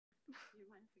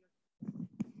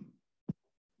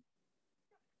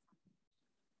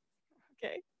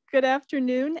Okay, good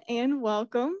afternoon and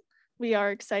welcome. We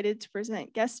are excited to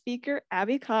present guest speaker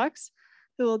Abby Cox,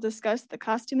 who will discuss the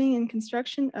costuming and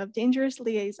construction of Dangerous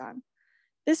Liaison.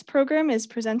 This program is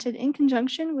presented in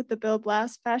conjunction with the Bill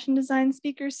Blass Fashion Design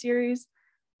Speaker Series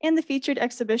and the featured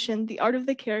exhibition, The Art of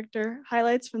the Character,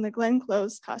 Highlights from the Glenn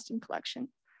Close Costume Collection.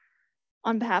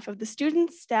 On behalf of the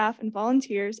students, staff, and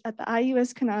volunteers at the IU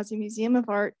Eskenazi Museum of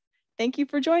Art, thank you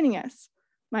for joining us.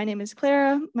 My name is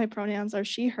Clara, my pronouns are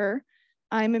she, her.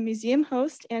 I'm a museum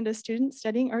host and a student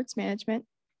studying arts management,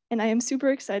 and I am super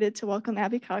excited to welcome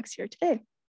Abby Cox here today.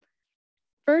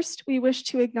 First, we wish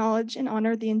to acknowledge and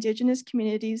honor the Indigenous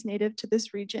communities native to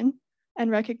this region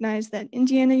and recognize that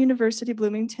Indiana University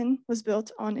Bloomington was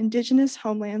built on Indigenous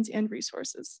homelands and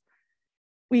resources.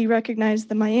 We recognize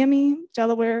the Miami,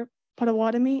 Delaware,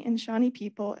 Potawatomi, and Shawnee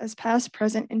people as past,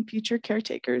 present, and future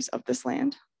caretakers of this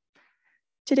land.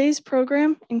 Today's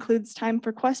program includes time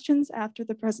for questions after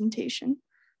the presentation.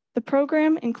 The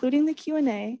program, including the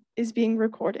Q&A, is being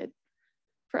recorded.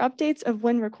 For updates of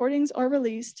when recordings are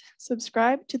released,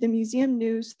 subscribe to the museum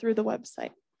news through the website.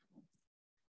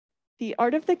 The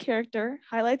Art of the Character,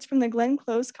 Highlights from the Glenn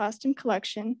Close Costume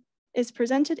Collection, is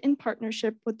presented in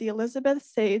partnership with the Elizabeth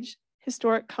Sage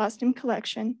Historic Costume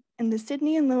Collection and the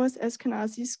Sydney and Lois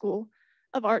Eskenazi School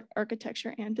of Art,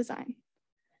 Architecture, and Design.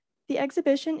 The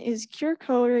exhibition is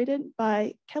curated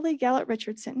by Kelly Gallett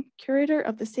Richardson, curator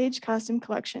of the Sage Costume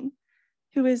Collection,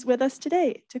 who is with us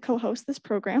today to co-host this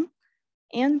program,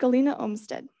 and Galina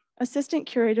Olmsted, assistant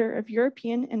curator of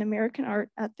European and American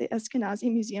art at the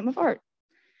Eskenazi Museum of Art.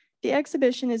 The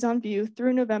exhibition is on view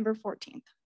through November 14th.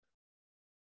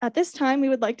 At this time, we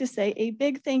would like to say a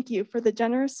big thank you for the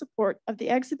generous support of the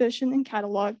exhibition and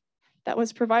catalog that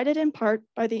was provided in part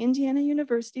by the Indiana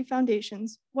University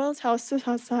Foundation's Wells House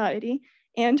Society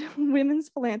and Women's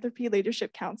Philanthropy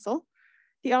Leadership Council,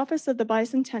 the Office of the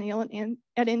Bicentennial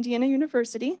at Indiana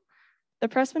University, the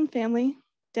Pressman family,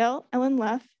 Dell, Ellen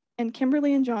Leff, and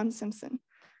Kimberly and John Simpson.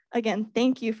 Again,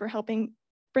 thank you for helping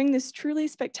bring this truly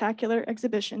spectacular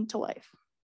exhibition to life.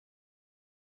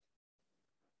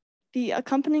 The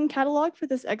accompanying catalog for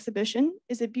this exhibition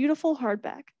is a beautiful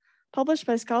hardback, published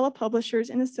by Scala Publishers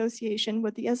in association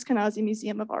with the Eskenazi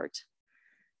Museum of Art.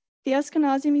 The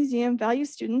Eskenazi Museum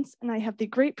values students, and I have the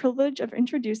great privilege of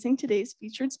introducing today's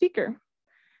featured speaker.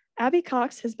 Abby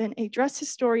Cox has been a dress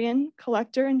historian,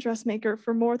 collector, and dressmaker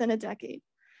for more than a decade.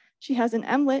 She has an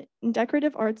MLit in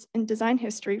Decorative Arts and Design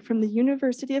History from the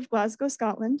University of Glasgow,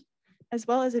 Scotland, as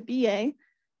well as a BA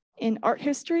in Art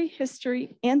History,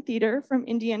 History, and Theater from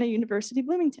Indiana University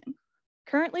Bloomington.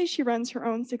 Currently, she runs her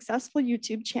own successful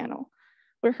YouTube channel,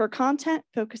 where her content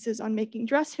focuses on making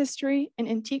dress history and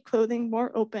antique clothing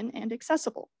more open and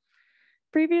accessible.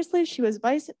 Previously, she was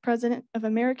vice president of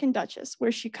American Duchess,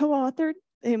 where she co-authored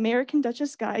the American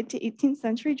Duchess Guide to 18th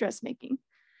Century Dressmaking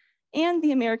and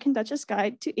the American Duchess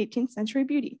Guide to 18th Century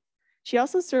Beauty. She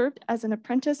also served as an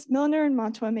apprentice milliner and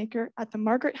mantua maker at the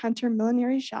Margaret Hunter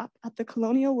Millinery Shop at the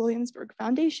Colonial Williamsburg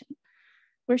Foundation,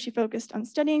 where she focused on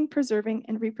studying, preserving,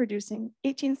 and reproducing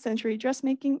 18th century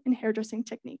dressmaking and hairdressing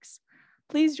techniques.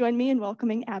 Please join me in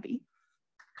welcoming Abby.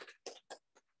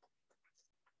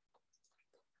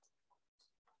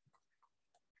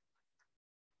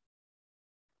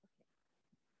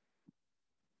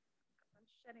 I'm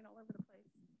shedding all over the place.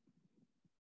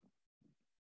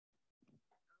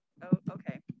 Oh,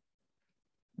 okay.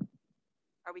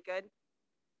 Are we good?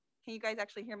 Can you guys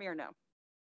actually hear me or no? All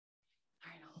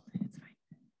right, hold it, it's fine.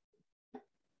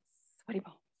 Sweaty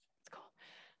balls, let's go.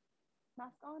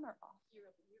 Mask on or off?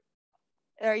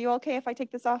 Are you okay if I take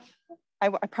this off? I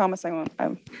promise I won't.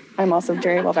 I'm also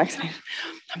very well vaccinated.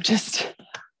 I'm just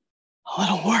a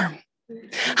little warm.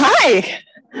 Hi,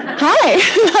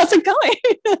 how's it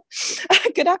going?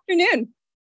 Good afternoon.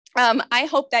 I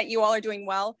hope that you all are doing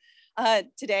well.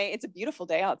 Today, it's a beautiful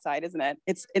day outside, isn't it?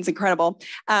 It's incredible.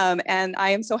 And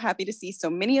I am so happy to see so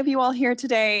many of you all here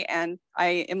today. And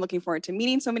I am looking forward to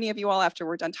meeting so many of you all after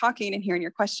we're done talking and hearing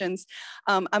your questions.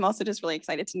 I'm also just really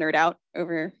excited to nerd out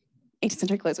over 18th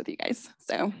century clothes with you guys.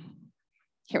 So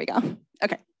here we go.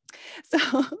 Okay. So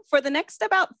for the next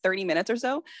about 30 minutes or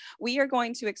so, we are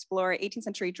going to explore 18th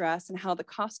century dress and how the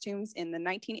costumes in the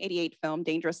 1988 film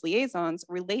Dangerous Liaisons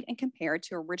relate and compare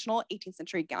to original 18th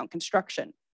century gown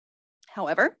construction.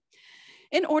 However,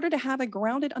 in order to have a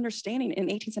grounded understanding in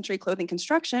 18th century clothing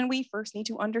construction, we first need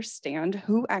to understand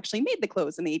who actually made the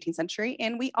clothes in the 18th century.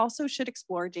 And we also should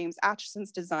explore James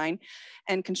Atchison's design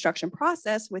and construction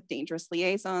process with Dangerous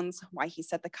Liaisons, why he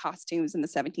set the costumes in the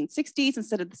 1760s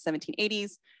instead of the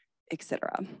 1780s, etc.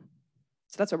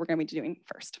 So that's what we're going to be doing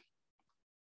first.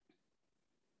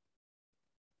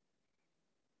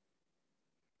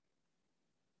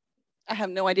 I have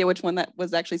no idea which one that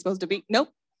was actually supposed to be. Nope.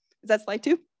 Is that slide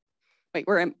 2? Wait,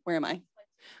 where am I?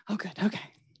 Oh, good. Okay.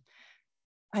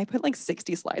 I put like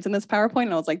 60 slides in this PowerPoint,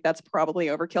 and I was like, that's probably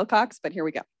overkill, Cox, but here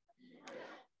we go.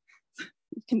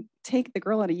 You can take the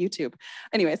girl out of YouTube.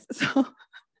 Anyways, so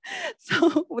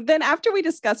then after we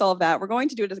discuss all of that, we're going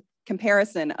to do a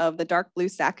comparison of the dark blue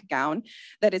sack gown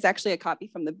that is actually a copy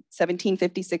from the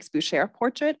 1756 Boucher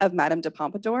portrait of Madame de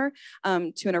Pompadour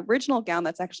to an original gown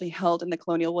that's actually held in the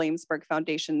Colonial Williamsburg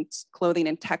Foundation's clothing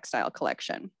and textile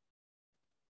collection.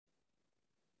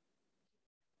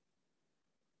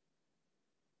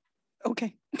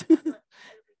 Okay.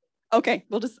 Okay,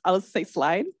 I'll just say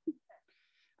slide.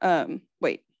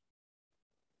 Wait.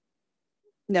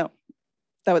 No,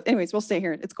 anyways, we'll stay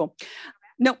here. It's cool.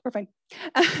 No, we're fine.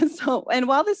 And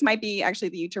while this might be actually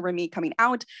the YouTuber me coming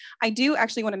out, I do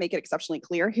actually want to make it exceptionally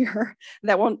clear here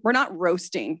that we're not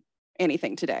roasting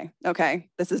anything today, okay?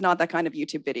 This is not that kind of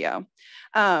YouTube video.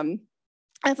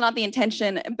 That's not the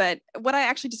intention, but what I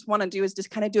actually just want to do is just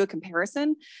kind of do a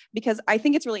comparison, because I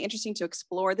think it's really interesting to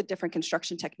explore the different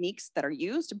construction techniques that are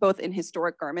used, both in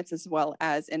historic garments as well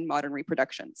as in modern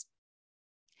reproductions.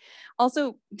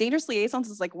 Also, Dangerous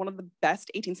Liaisons is like one of the best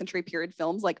 18th century period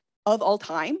films like of all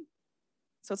time.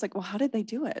 So it's like, well, how did they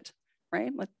do it,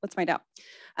 right? Let's find out.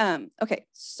 Okay,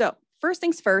 so first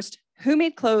things first, who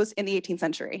made clothes in the 18th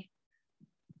century?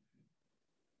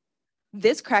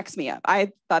 This cracks me up.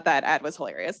 I thought that ad was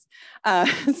hilarious.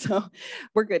 So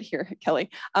we're good here, Kelly.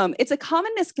 It's a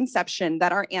common misconception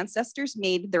that our ancestors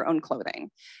made their own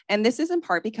clothing. And this is in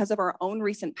part because of our own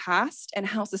recent past and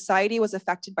how society was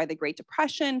affected by the Great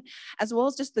Depression, as well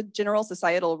as just the general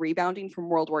societal rebounding from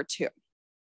World War II.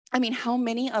 I mean, how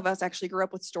many of us actually grew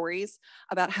up with stories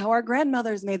about how our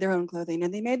grandmothers made their own clothing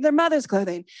and they made their mother's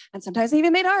clothing, and sometimes they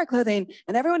even made our clothing,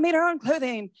 and everyone made our own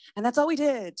clothing, and that's all we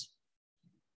did.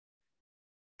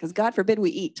 Because God forbid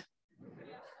we eat.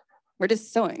 We're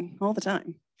just sewing all the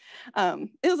time. I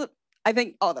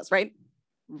think all of us, right?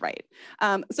 Right.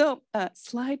 So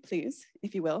slide, please,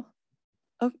 if you will.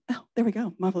 Oh, there we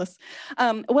go. Marvelous.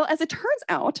 Well, as it turns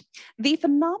out, the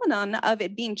phenomenon of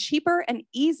it being cheaper and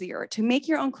easier to make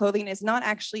your own clothing is not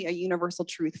actually a universal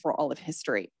truth for all of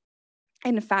history.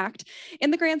 In fact,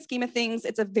 in the grand scheme of things,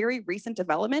 it's a very recent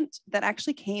development that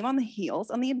actually came on the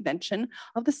heels on the invention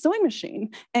of the sewing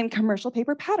machine and commercial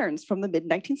paper patterns from the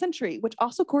mid-19th century, which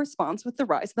also corresponds with the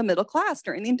rise of the middle class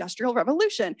during the Industrial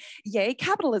Revolution. Yay,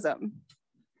 capitalism.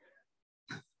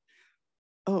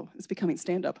 Oh, it's becoming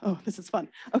stand-up. Oh, this is fun.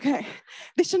 Okay.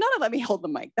 They should not have let me hold the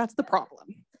mic. That's the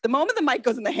problem. The moment the mic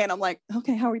goes in the hand, I'm like,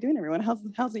 okay, how are we doing, everyone? How's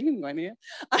the evening going here?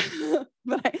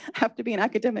 But I have to be an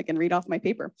academic and read off my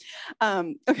paper.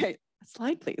 Okay,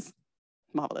 slide, please.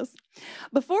 Marvelous.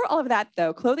 Before all of that,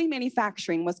 though, clothing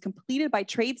manufacturing was completed by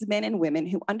tradesmen and women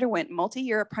who underwent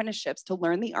multi-year apprenticeships to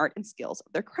learn the art and skills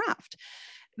of their craft.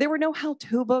 There were no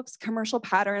how-to books, commercial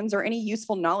patterns, or any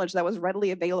useful knowledge that was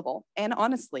readily available. And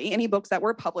honestly, any books that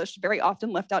were published very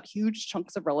often left out huge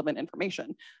chunks of relevant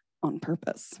information on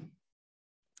purpose.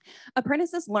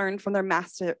 Apprentices learned from their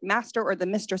master or the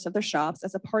mistress of their shops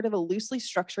as a part of a loosely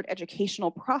structured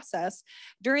educational process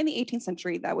during the 18th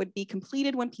century that would be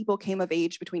completed when people came of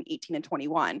age between 18 and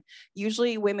 21.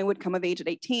 Usually women would come of age at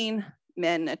 18,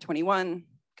 men at 21,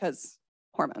 because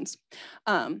hormones.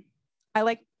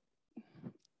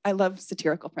 I love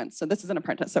satirical prints, so this is an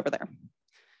apprentice over there.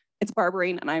 It's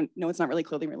barbering, and I know it's not really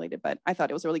clothing related, but I thought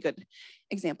it was a really good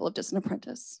example of just an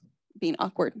apprentice being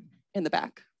awkward in the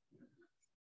back.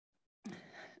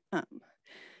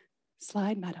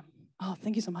 Slide, madam. Oh,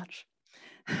 thank you so much.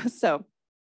 So,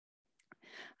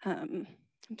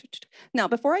 now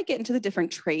before I get into the different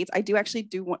trades, I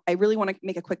really want to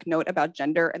make a quick note about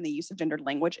gender and the use of gendered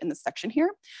language in this section here.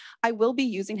 I will be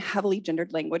using heavily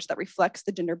gendered language that reflects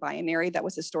the gender binary that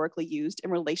was historically used in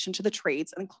relation to the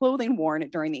trades and clothing worn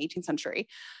during the 18th century.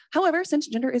 However, since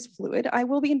gender is fluid, I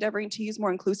will be endeavoring to use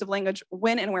more inclusive language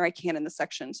when and where I can in this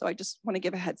section. So I just want to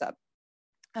give a heads up.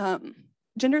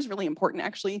 Gender is really important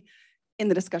actually in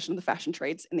the discussion of the fashion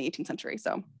trades in the 18th century.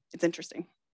 So it's interesting.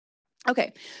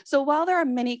 Okay, so while there are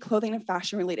many clothing and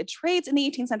fashion related trades in the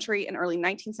 18th century and early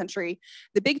 19th century,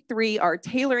 the big three are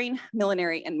tailoring,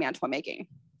 millinery, and mantua making.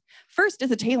 First is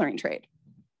the tailoring trade.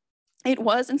 It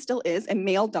was and still is a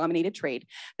male-dominated trade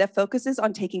that focuses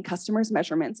on taking customers'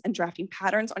 measurements and drafting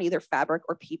patterns on either fabric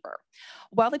or paper.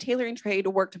 While the tailoring trade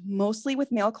worked mostly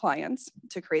with male clients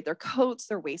to create their coats,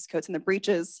 their waistcoats, and their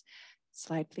breeches.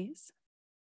 Slide, please.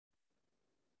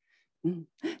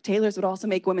 Tailors would also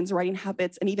make women's riding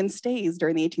habits and even stays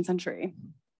during the 18th century.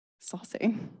 Saucy.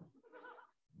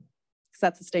 Because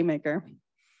that's a stay maker.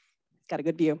 It's got a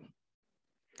good view.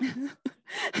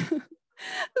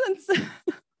 I'm so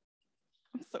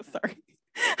sorry.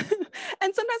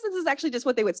 And sometimes this is actually just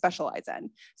what they would specialize in.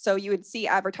 So you would see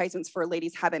advertisements for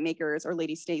ladies habit makers or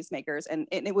lady stays makers, and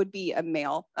it would be a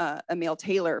male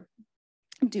tailor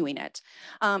doing it.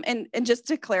 And just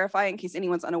to clarify, in case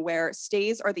anyone's unaware,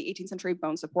 stays are the 18th century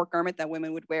bone support garment that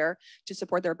women would wear to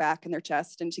support their back and their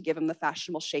chest and to give them the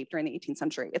fashionable shape during the 18th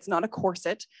century. It's not a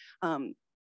corset.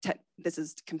 This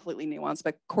is completely nuanced,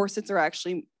 but corsets are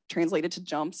actually translated to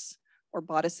jumps or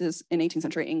bodices in 18th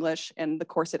century English, and the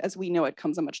corset as we know it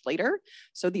comes a much later.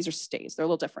 So these are stays, they're a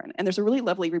little different. And there's a really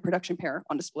lovely reproduction pair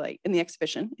on display in the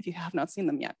exhibition if you have not seen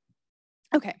them yet.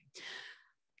 Okay,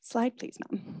 slide please,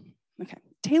 ma'am. Okay,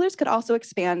 tailors could also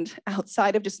expand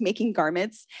outside of just making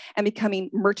garments and becoming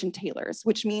merchant tailors,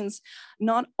 which means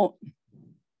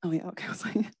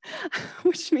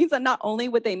which means that not only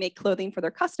would they make clothing for their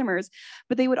customers,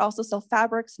 but they would also sell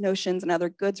fabrics, notions, and other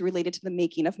goods related to the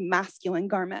making of masculine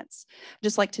garments.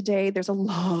 Just like today, there's a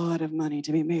lot of money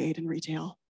to be made in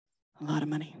retail, a lot of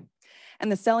money.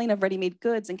 And the selling of ready-made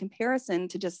goods in comparison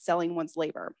to just selling one's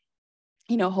labor,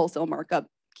 you know, wholesale markup,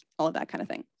 all of that kind of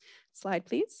thing. Slide,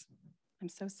 please. I'm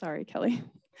so sorry, Kelly.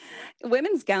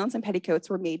 Women's gowns and petticoats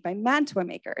were made by mantua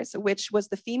makers, which was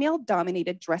the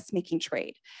female-dominated dressmaking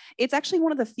trade. It's actually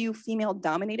one of the few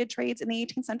female-dominated trades in the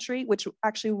 18th century, which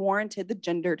actually warranted the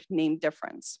gendered name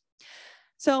difference.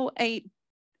 So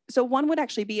one would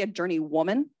actually be a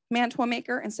journeywoman mantua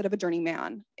maker instead of a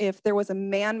journeyman. If there was a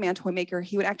man mantua maker,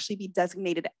 he would actually be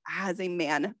designated as a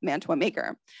man mantua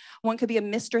maker. One could be a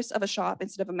mistress of a shop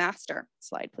instead of a master.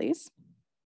 Slide, please.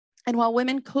 And while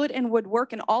women could and would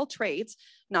work in all trades,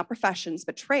 not professions,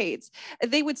 but trades,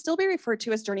 they would still be referred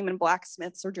to as journeyman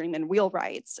blacksmiths or journeyman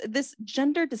wheelwrights. This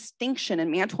gender distinction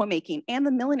in mantua making and the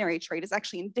millinery trade is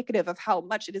actually indicative of how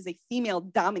much it is a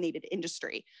female-dominated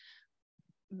industry.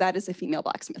 That is a female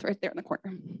blacksmith right there in the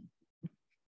corner.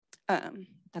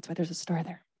 That's why there's a star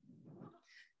there,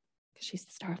 because she's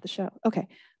the star of the show. Okay,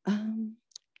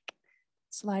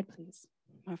 slide, please.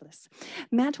 Marvelous.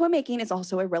 Mantua making is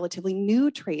also a relatively new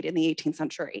trade in the 18th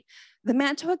century. The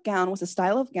mantua gown was a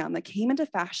style of gown that came into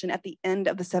fashion at the end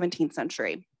of the 17th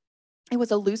century. It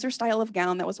was a looser style of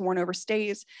gown that was worn over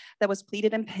stays that was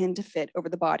pleated and pinned to fit over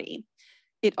the body.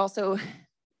 It also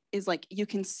is like, you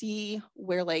can see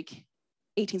where like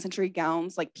 18th century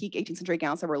gowns, like peak 18th century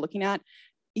gowns that we're looking at,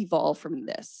 evolve from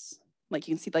this. Like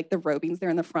you can see like the robings there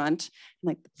in the front and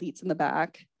like the pleats in the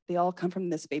back. They all come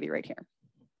from this baby right here.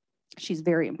 She's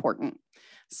very important.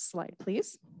 Slide,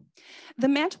 please. The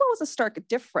mantua was a stark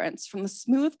difference from the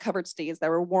smooth covered stays that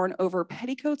were worn over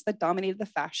petticoats that dominated the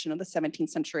fashion of the 17th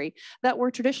century that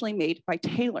were traditionally made by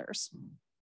tailors.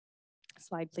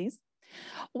 Slide, please.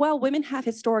 While women have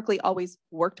historically always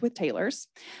worked with tailors,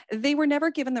 they were never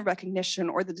given the recognition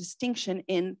or the distinction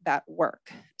in that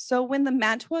work. So when the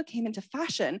mantua came into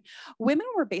fashion, women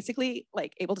were basically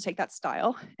like able to take that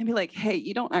style and be like, hey,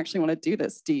 you don't actually want to do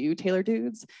this, do you, tailor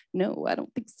dudes? No, I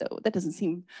don't think so. That doesn't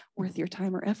seem worth your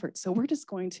time or effort. So we're just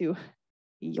going to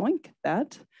yoink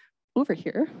that over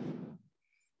here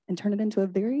and turn it into a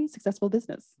very successful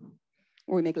business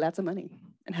where we make lots of money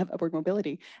and have upward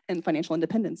mobility and financial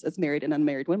independence as married and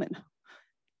unmarried women.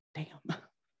 Damn. So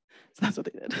that's what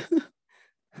they did.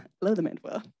 Love the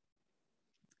mantua.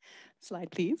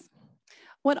 Slide, please.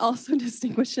 What also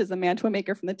distinguishes a mantua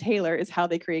maker from the tailor is how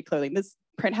they create clothing. This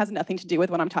print has nothing to do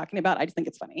with what I'm talking about. I just think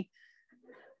it's funny.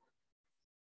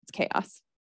 It's chaos.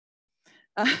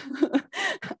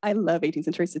 I love 18th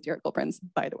century satirical prints,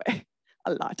 by the way,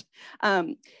 a lot.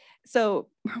 So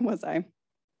where was I?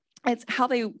 It's how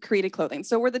they created clothing.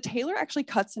 So where the tailor actually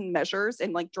cuts and measures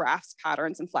in like drafts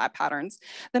patterns and flat patterns,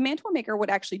 the mantua maker would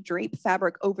actually drape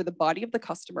fabric over the body of the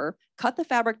customer, cut the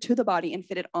fabric to the body and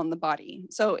fit it on the body.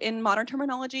 So in modern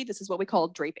terminology, this is what we call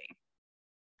draping.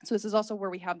 So this is also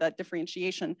where we have that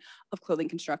differentiation of clothing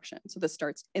construction. So this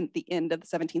starts in the end of the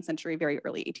 17th century, very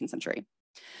early 18th century.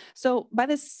 So by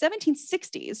the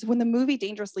 1760s, when the movie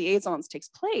Dangerous Liaisons takes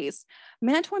place,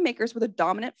 mantua makers were the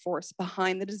dominant force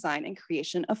behind the design and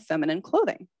creation of feminine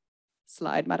clothing.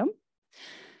 Slide, madam.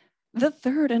 The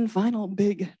third and final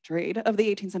big trade of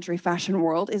the 18th century fashion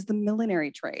world is the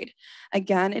millinery trade.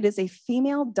 Again, it is a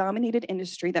female-dominated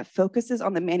industry that focuses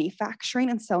on the manufacturing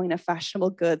and selling of fashionable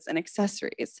goods and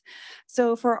accessories.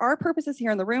 So for our purposes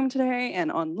here in the room today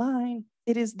and online,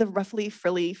 it is the roughly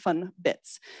frilly fun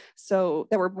bits. So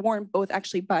that were worn both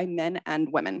actually by men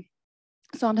and women.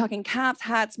 So I'm talking caps,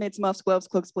 hats, mitts, muffs, gloves,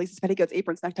 cloaks, fleeces, petticoats,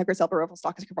 aprons, neck tuckers, elbow ruffles,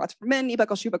 stockings, cravats for men, knee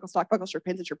buckles, shoe buckles, stock buckles, shirt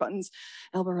pins, and shirt buttons,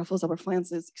 elbow ruffles, elbow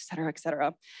flounces, etc.,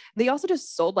 etc. They also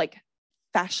just sold like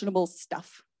fashionable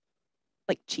stuff,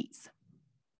 like cheese.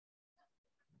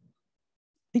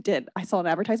 They did. I saw an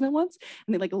advertisement once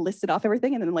and they like listed off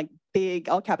everything and then like big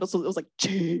all capitals. So it was like,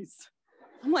 cheese.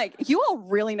 I'm like, you all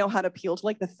really know how to appeal to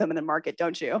like the feminine market,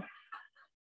 don't you?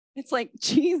 It's like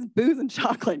cheese, booze, and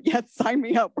chocolate. Yes, sign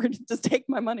me up. Just take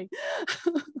my money.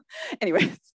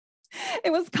 Anyways,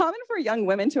 it was common for young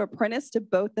women to apprentice to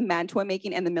both the mantua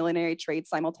making and the millinery trade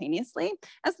simultaneously,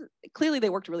 as clearly they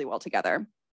worked really well together.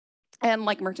 And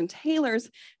like merchant tailors,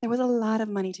 there was a lot of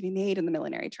money to be made in the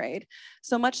millinery trade.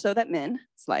 So much so that men,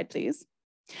 slide please,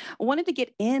 wanted to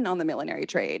get in on the millinery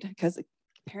trade because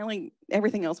apparently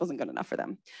everything else wasn't good enough for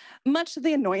them, much to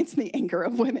the annoyance and the anger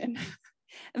of women.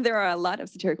 There are a lot of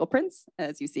satirical prints,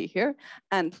 as you see here,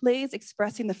 and plays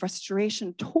expressing the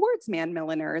frustration towards man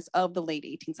milliners of the late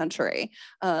 18th century.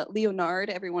 Leonard,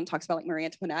 everyone talks about like Marie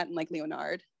Antoinette and like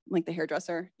Leonard, like the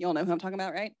hairdresser. You all know who I'm talking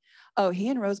about, right? Oh, he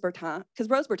and Rose Bertin, because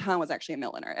Rose Bertin was actually a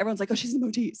milliner. Everyone's like, oh, she's a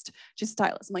modiste. She's a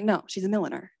stylist. I'm like, no, she's a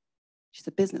milliner. She's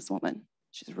a businesswoman.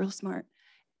 She's real smart.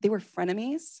 They were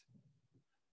frenemies.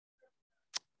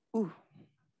 Ooh.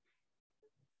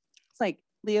 It's like,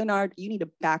 Leonard, you need to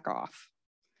back off.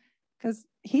 Because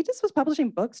he just was publishing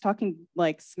books talking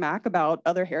like smack about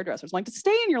other hairdressers. I'm like, to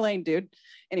stay in your lane, dude.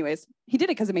 Anyways, he did it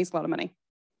because it makes a lot of money.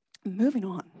 Moving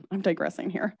on. I'm digressing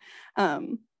here.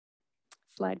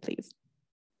 Slide, please.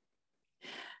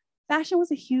 Fashion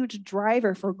was a huge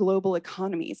driver for global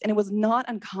economies, and it was not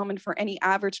uncommon for any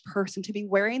average person to be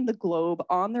wearing the globe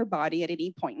on their body at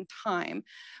any point in time,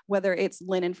 whether it's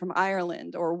linen from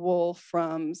Ireland or wool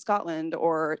from Scotland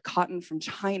or cotton from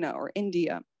China or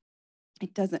India.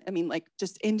 It doesn't, I mean, like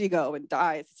just indigo and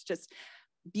dyes, it's just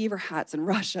beaver hats in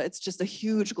Russia. It's just a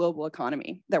huge global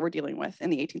economy that we're dealing with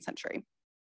in the 18th century.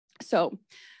 So,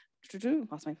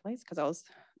 lost my place because I was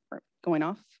going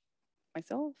off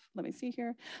myself. Let me see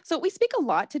here. So we speak a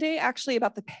lot today actually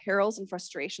about the perils and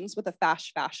frustrations with the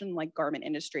fast fashion like garment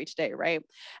industry today, right?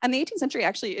 And the 18th century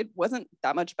actually, it wasn't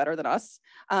that much better than us.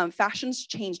 Fashions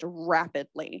changed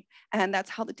rapidly. And that's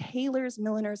how the tailors,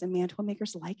 milliners, and mantua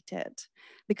makers liked it.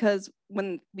 Because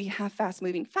when we have fast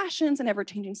moving fashions and ever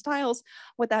changing styles,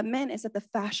 what that meant is that the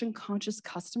fashion conscious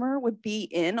customer would be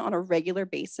in on a regular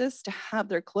basis to have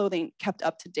their clothing kept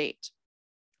up to date.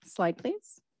 Slide,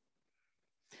 please.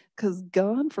 Because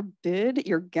God forbid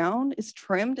your gown is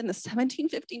trimmed in the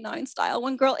 1759 style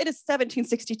when, girl, it is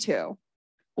 1762.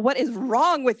 What is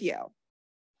wrong with you?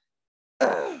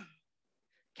 Ugh.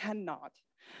 Cannot.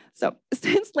 So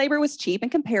since labor was cheap in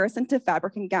comparison to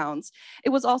fabric and gowns, it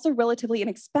was also relatively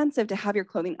inexpensive to have your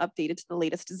clothing updated to the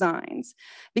latest designs,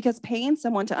 because paying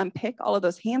someone to unpick all of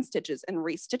those hand stitches and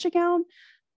restitch a gown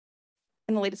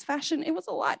in the latest fashion, it was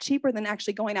a lot cheaper than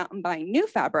actually going out and buying new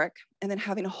fabric and then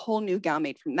having a whole new gown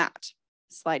made from that.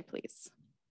 Slide, please.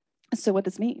 So what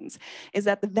this means is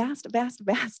that the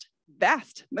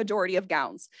vast majority of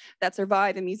gowns that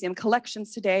survive in museum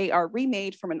collections today are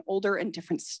remade from an older and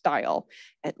different style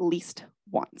at least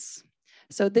once.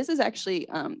 So this is actually,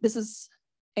 this is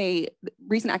a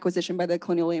recent acquisition by the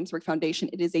Colonial Williamsburg Foundation.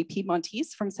 It is a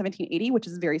Piedmontese from 1780, which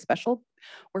is very special.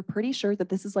 We're pretty sure that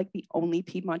this is like the only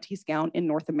Piedmontese gown in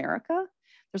North America.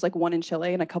 There's like one in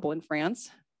Chile and a couple in France.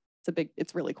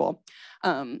 It's really cool.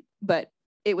 But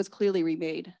it was clearly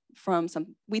remade from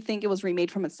we think it was remade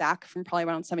from a sack from probably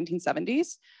around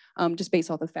 1770s, just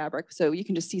based off the fabric. So you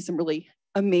can just see some really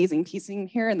amazing piecing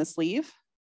here in the sleeve.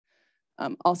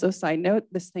 Also, side note,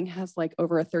 this thing has like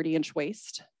over a 30-inch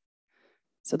waist.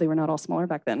 So they were not all smaller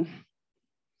back then.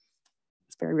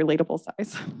 It's very relatable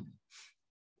size.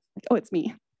 Like, oh, it's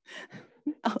me.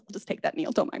 I'll just take that,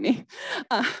 Neil, don't mind me.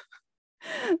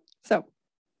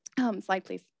 Slide,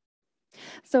 please.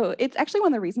 So it's actually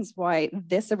one of the reasons why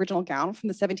this original gown from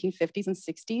the 1750s and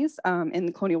 60s in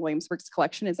the Colonial Williamsburg's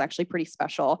collection is actually pretty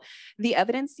special. The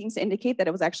evidence seems to indicate that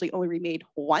it was actually only remade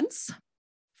once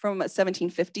from a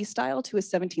 1750 style to a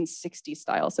 1760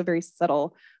 style. So very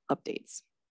subtle updates.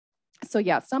 So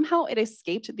yeah, somehow it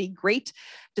escaped the great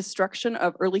destruction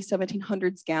of early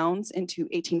 1700s gowns into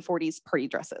 1840s party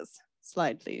dresses.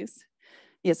 Slide, please.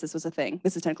 Yes, this was a thing.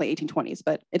 This is technically 1820s,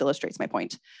 but it illustrates my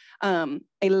point. A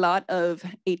lot of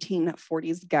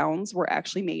 1840s gowns were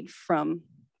actually made from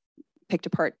picked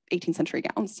apart 18th century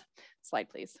gowns. Slide,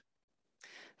 please.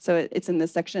 So it's in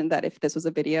this section that if this was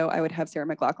a video, I would have Sarah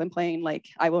McLachlan playing like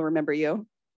I Will Remember You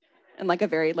and like a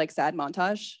very like sad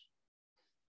montage.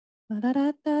 Da,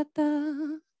 da, da, da.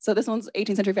 So this one's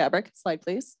 18th century fabric. Slide,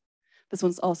 please. This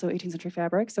one's also 18th century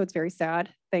fabric. So it's very sad.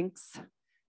 Thanks,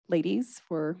 ladies,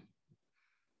 for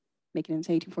making it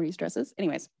into 1840s dresses.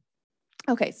 Anyways.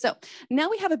 Okay, so now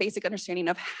we have a basic understanding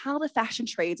of how the fashion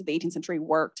trades of the 18th century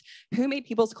worked, who made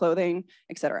people's clothing,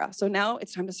 etc. So now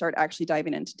it's time to start actually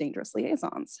diving into dangerous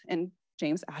liaisons and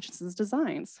James Atchison's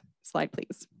designs. Slide,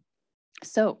 please.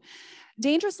 So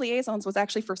Dangerous Liaisons was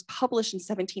actually first published in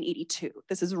 1782.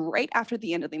 This is right after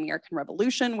the end of the American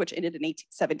Revolution, which ended in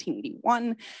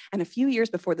 1781, and a few years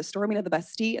before the storming of the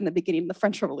Bastille and the beginning of the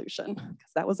French Revolution,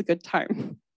 because that was a good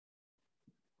time.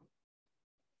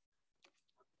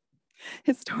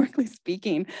 Historically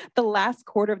speaking, the last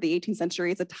quarter of the 18th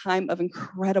century is a time of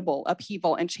incredible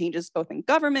upheaval and changes both in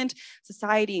government,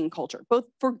 society, and culture, both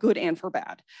for good and for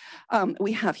bad.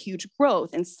 We have huge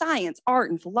growth in science,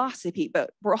 art, and philosophy, but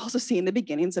we're also seeing the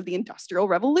beginnings of the Industrial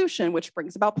Revolution, which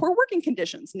brings about poor working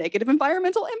conditions, negative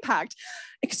environmental impact,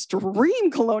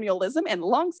 extreme colonialism, and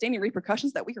long-standing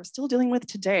repercussions that we are still dealing with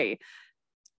today.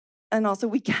 And also,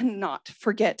 we cannot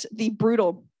forget the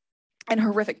brutal and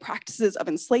horrific practices of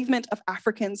enslavement of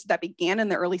Africans that began in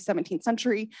the early 17th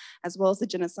century, as well as the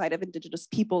genocide of indigenous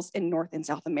peoples in North and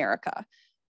South America.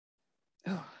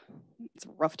 Oh, it's a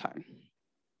rough time.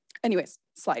 Anyways,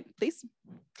 slide, please.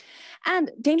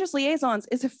 And Dangerous Liaisons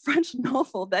is a French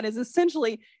novel that is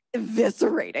essentially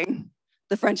eviscerating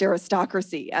the French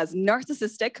aristocracy as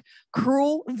narcissistic,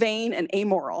 cruel, vain, and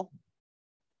amoral.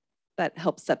 That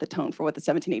helps set the tone for what the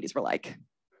 1780s were like.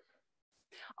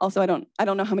 Also, I don't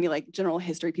know how many like general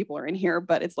history people are in here,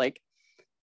 but it's like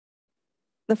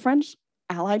the French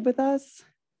allied with us,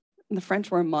 and the French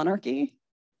were a monarchy,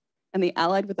 and they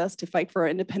allied with us to fight for our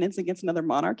independence against another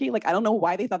monarchy. Like, I don't know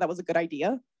why they thought that was a good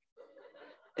idea.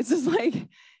 It's just like,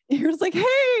 you're just like,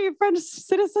 hey, French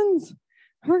citizens,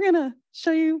 we're gonna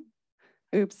show you.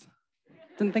 Oops,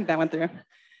 didn't think that went through.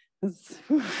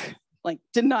 Like,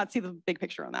 did not see the big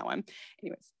picture on that one.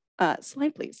 Anyways,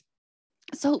 slide, please.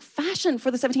 So fashion for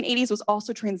the 1780s was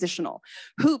also transitional.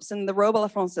 Hoops and the robe à la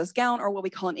Française gown, or what we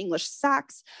call in English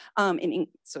sacks. In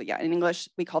English,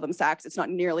 we call them sacks. It's not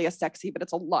nearly as sexy, but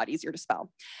it's a lot easier to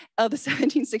spell. The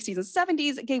 1760s and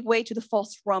 70s gave way to the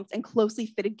false rumps and closely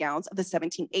fitted gowns of the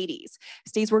 1780s.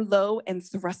 Stays were low and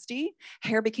thrusty.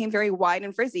 Hair became very wide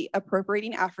and frizzy,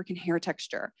 appropriating African hair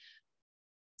texture.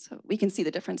 So we can see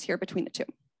the difference here between the two.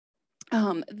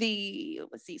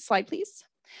 Let's see, slide, please.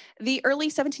 The early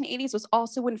 1780s was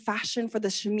also when fashion for the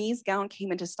chemise gown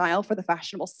came into style for the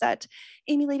fashionable set,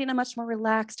 emulating a much more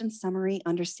relaxed and summery,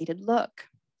 understated look.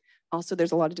 Also,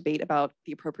 there's a lot of debate about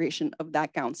the appropriation of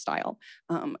that gown style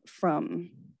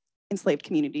from enslaved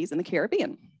communities in the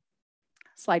Caribbean.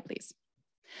 Slide, please.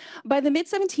 By the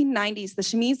mid-1790s, the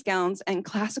chemise gowns and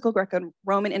classical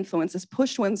Greco-Roman influences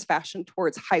pushed women's fashion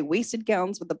towards high-waisted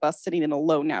gowns with the bust sitting in a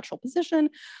low natural position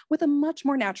with a much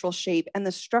more natural shape, and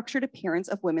the structured appearance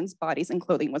of women's bodies and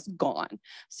clothing was gone.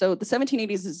 So the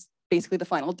 1780s is basically the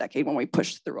final decade when we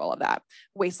pushed through all of that.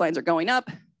 Waistlines are going up,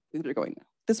 boobs are going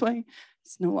this way.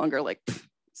 It's no longer like,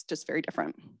 it's just very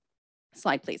different.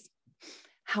 Slide, please.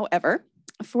 However,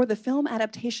 for the film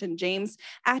adaptation, James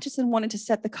Atchison wanted to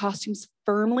set the costumes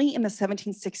firmly in the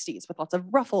 1760s with lots of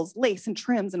ruffles, lace, and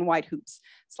trims and wide hoops.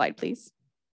 Slide, please.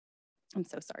 I'm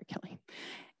so sorry, Kelly.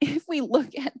 If we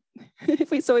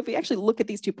actually look at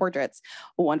these two portraits,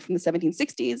 one from the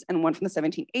 1760s and one from the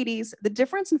 1780s, the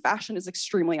difference in fashion is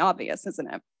extremely obvious,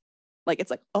 isn't it? Like, it's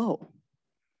like, oh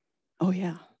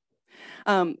yeah.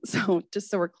 So just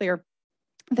so we're clear,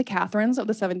 the Catherines of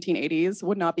the 1780s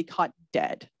would not be caught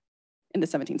dead in the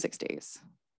 1760s.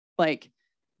 Like,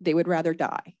 they would rather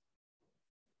die.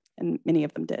 And many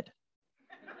of them did.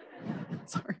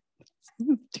 Sorry,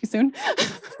 too soon.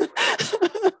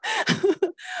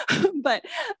 But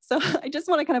so I just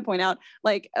want to kind of point out,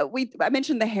 like, I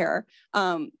mentioned the hair.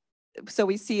 So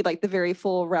we see like the very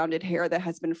full rounded hair that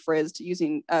has been frizzed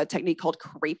using a technique called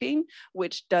craping,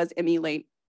 which does emulate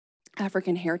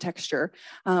African hair texture.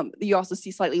 You also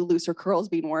see slightly looser curls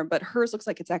being worn, but hers looks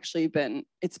like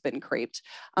it's been craped.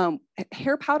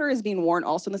 Hair powder is being worn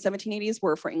also in the 1780s,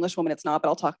 where for English women it's not, but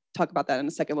I'll talk about that in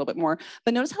a second a little bit more.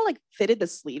 But notice how like fitted the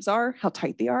sleeves are, how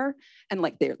tight they are, and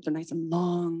like they're nice and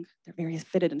long. They're very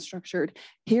fitted and structured.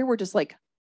 Here we're just like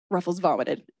ruffles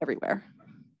vomited everywhere.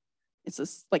 It's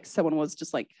just like someone was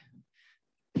just like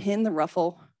pin the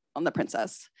ruffle on the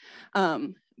princess.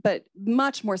 But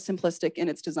much more simplistic in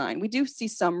its design. We do see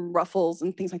some ruffles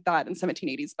and things like that in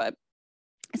 1780s, but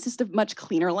it's just a much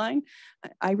cleaner line.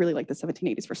 I really like the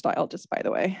 1780s for style, just by the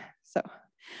way.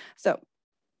 So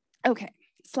okay,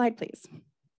 slide please.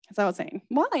 As I was saying,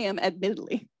 while I am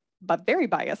admittedly but very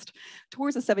biased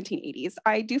towards the 1780s,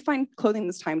 I do find clothing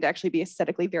this time to actually be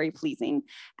aesthetically very pleasing.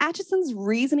 Atchison's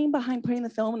reasoning behind putting the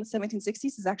film in the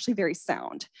 1760s is actually very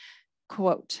sound.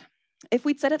 Quote, "If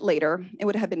we'd said it later, it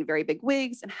would have been very big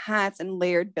wigs and hats and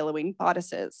layered billowing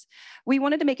bodices. We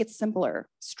wanted to make it simpler,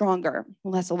 stronger,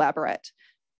 less elaborate.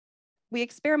 We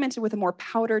experimented with a more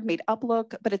powdered, made up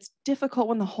look, but it's difficult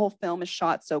when the whole film is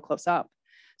shot so close up.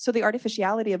 So the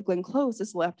artificiality of Glenn Close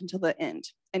is left until the end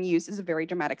and used as a very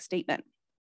dramatic statement.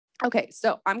 Okay,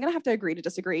 so I'm gonna have to agree to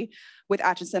disagree with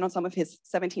Atchison on some of his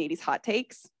 1780s hot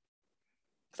takes,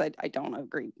 because I don't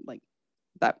agree like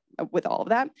that with all of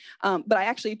that. But I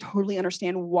actually totally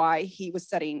understand why he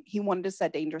wanted to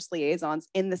set dangerous liaisons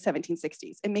in the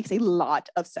 1760s. It makes a lot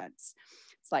of sense.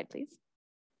 Slide, please.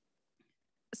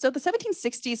 So the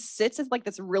 1760s sits as like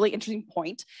this really interesting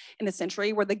point in the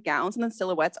century where the gowns and the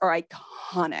silhouettes are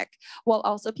iconic, while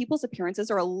also people's appearances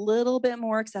are a little bit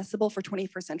more accessible for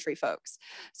 21st century folks.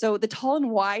 So the tall and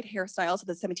wide hairstyles of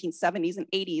the 1770s and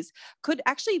 80s could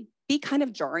actually be kind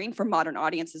of jarring for modern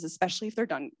audiences, especially if they're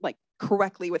done like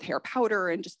correctly with hair powder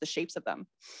and just the shapes of them.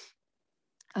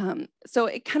 So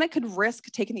it kind of could risk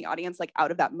taking the audience like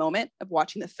out of that moment of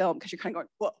watching the film, because you're kind of going,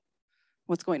 whoa,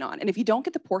 what's going on? And if you don't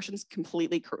get the portions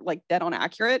completely like dead on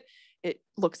accurate, it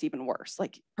looks even worse.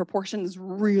 Like proportion is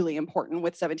really important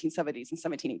with 1770s and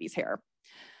 1780s hair.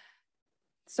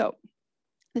 So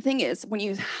the thing is, when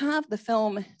you have the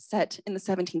film set in the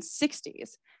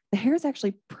 1760s, the hair is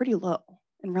actually pretty low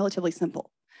and relatively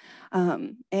simple.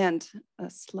 And a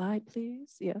slide,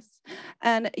 please. Yes.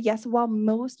 And yes, while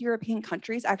most European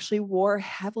countries actually wore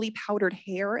heavily powdered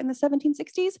hair in the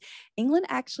 1760s, England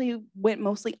actually went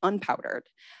mostly unpowdered.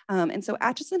 And so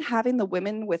Atchison having the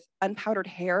women with unpowdered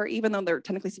hair, even though they're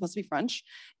technically supposed to be French,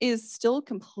 is still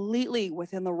completely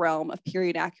within the realm of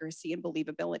period accuracy and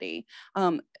believability.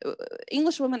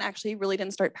 English women actually really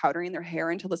didn't start powdering their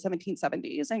hair until the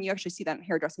 1770s. And you actually see that in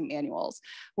hairdressing manuals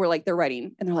where like they're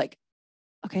writing and they're like,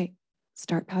 okay,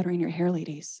 start powdering your hair,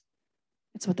 ladies.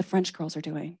 It's what the French girls are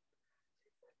doing.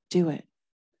 Do it.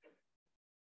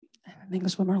 And the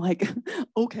English women are like,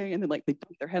 okay. And then like they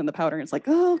dunk their head in the powder and it's like,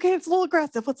 oh, okay, it's a little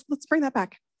aggressive. Let's bring that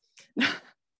back.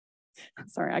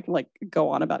 Sorry, I can like go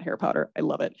on about hair powder. I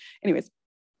love it. Anyways.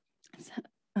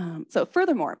 So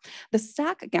furthermore, the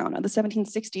sack gown of the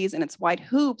 1760s and its wide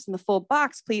hoops and the full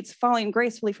box pleats falling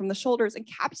gracefully from the shoulders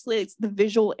encapsulates the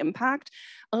visual impact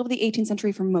of the 18th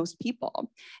century for most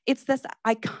people. It's this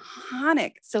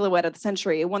iconic silhouette of the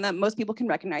century, one that most people can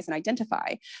recognize and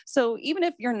identify. So even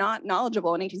if you're not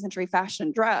knowledgeable in 18th century fashion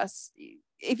and dress,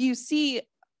 if you see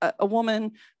a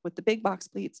woman with the big box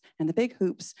pleats and the big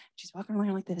hoops, she's walking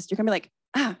around like this, you're gonna be like,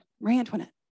 ah, Marie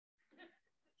Antoinette.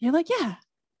 You're like, yeah,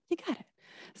 you got it.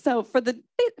 So for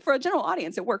a general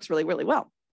audience, it works really, really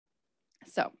well.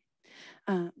 So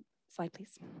slide,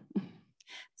 please.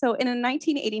 So in a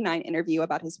 1989 interview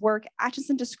about his work,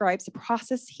 Atchison describes the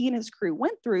process he and his crew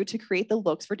went through to create the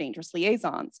looks for Dangerous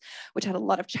Liaisons, which had a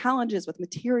lot of challenges with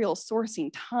material sourcing,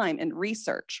 time, and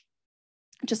research.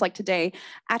 Just like today,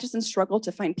 Atchison struggled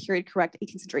to find period-correct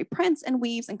 18th century prints and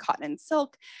weaves in cotton and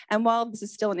silk. And while this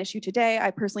is still an issue today, I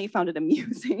personally found it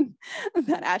amusing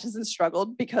that Atchison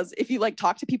struggled, because if you like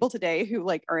talk to people today who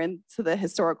like are into the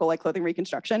historical like clothing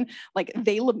reconstruction, like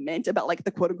they lament about like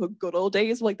the quote unquote good old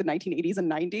days, like the 1980s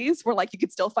and 90s, where like you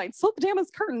could still find silk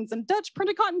damask curtains and Dutch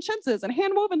printed cotton chintzes and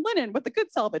hand-woven linen with the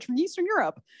good salvage from Eastern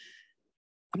Europe.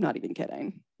 I'm not even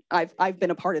kidding. I've been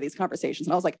a part of these conversations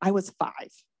and I was like, I was 5.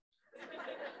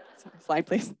 Slide,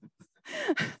 please.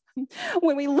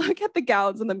 When we look at the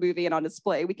gowns in the movie and on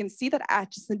display, we can see that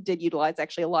Atchison did utilize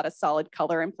actually a lot of solid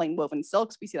color and plain woven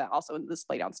silks. We see that also in the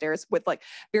display downstairs with like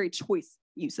very choice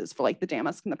uses for like the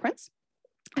damask and the prints.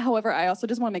 However, I also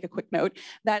just want to make a quick note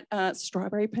that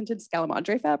strawberry printed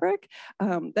Scalamadre fabric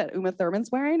that Uma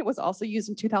Thurman's wearing was also used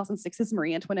in 2006's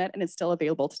Marie Antoinette and is still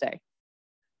available today.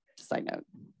 Just a side note.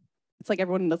 It's like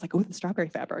everyone knows like, oh, the strawberry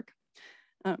fabric.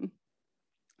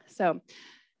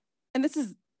 And this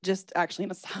is just actually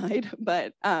an aside,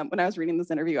 but when I was reading this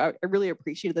interview, I really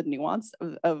appreciated the nuance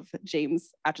of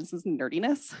James Atchison's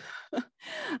nerdiness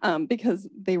because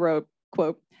they wrote,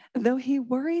 quote, though he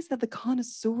worries that the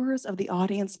connoisseurs of the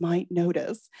audience might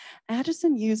notice,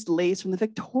 Atchison used lace from the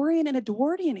Victorian and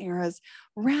Edwardian eras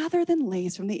rather than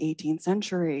lace from the 18th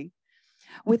century.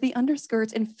 With the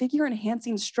underskirts and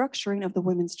figure-enhancing structuring of the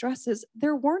women's dresses,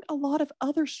 there weren't a lot of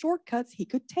other shortcuts he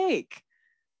could take.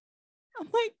 I'm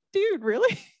like, dude,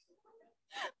 really?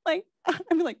 Like, I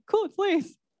mean, like, cool, it's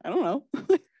lace. I don't know.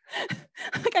 Like,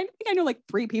 I think I know like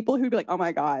 3 people who'd be like, oh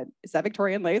my God, is that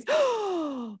Victorian lace?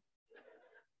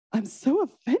 I'm so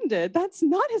offended. That's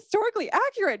not historically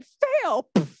accurate. Fail.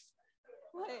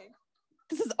 Like,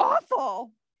 this is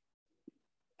awful.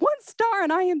 1 star on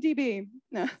IMDb.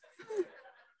 No.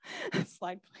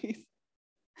 Slide, please.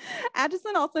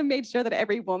 Atchison also made sure that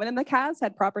every woman in the cast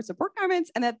had proper support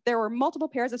garments and that there were multiple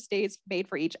pairs of stays made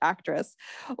for each actress.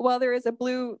 While there is a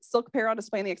blue silk pair on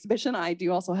display in the exhibition, I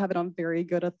do also have it on very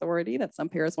good authority that some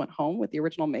pairs went home with the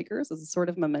original makers as a sort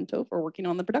of memento for working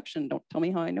on the production. Don't tell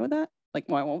me how I know that. Like,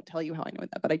 well, I won't tell you how I know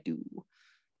that, but I do.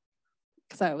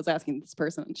 Because I was asking this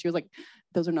person and she was like,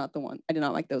 those are not the one. I did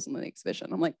not like those in the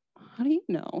exhibition. I'm like, how do you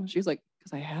know? She was like,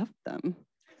 because I have them.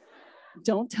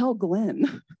 Don't tell Glenn.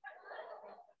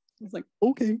 I was like,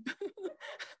 okay.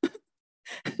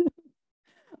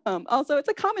 Also, it's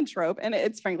a common trope, and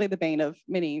it's frankly the bane of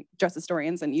many dress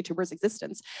historians and YouTubers'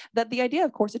 existence, that the idea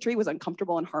of corsetry was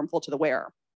uncomfortable and harmful to the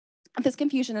wearer. This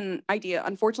confusion and idea,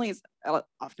 unfortunately, is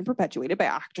often perpetuated by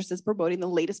actresses promoting the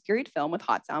latest period film with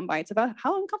hot sound bites about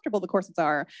how uncomfortable the corsets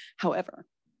are. However,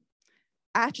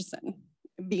 Atchison,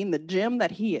 being the gem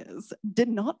that he is, did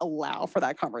not allow for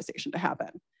that conversation to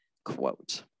happen.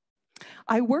 Quote,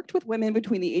 I worked with women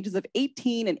between the ages of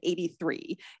 18 and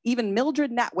 83. Even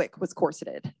Mildred Natwick was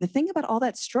corseted. The thing about all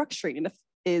that structuring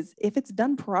is if it's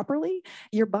done properly,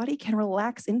 your body can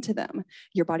relax into them.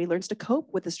 Your body learns to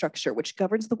cope with the structure, which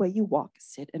governs the way you walk,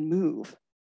 sit, and move.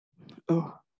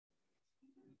 Oh,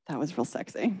 that was real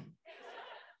sexy.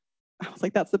 I was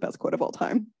like, that's the best quote of all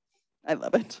time. I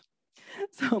love it.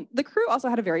 So the crew also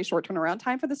had a very short turnaround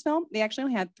time for this film. They actually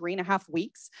only had 3.5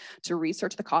 weeks to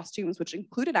research the costumes, which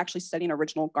included actually studying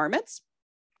original garments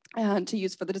and to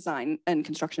use for the design and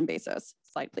construction basis.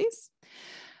 Slide, please.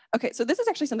 Okay, so this is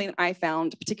actually something that I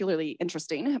found particularly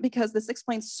interesting because this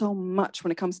explains so much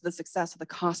when it comes to the success of the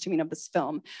costuming of this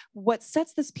film. What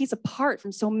sets this piece apart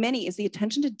from so many is the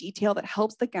attention to detail that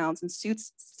helps the gowns and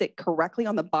suits sit correctly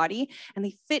on the body, and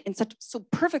they fit in so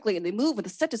perfectly, and they move with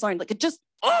the set design like it just,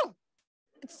 oh,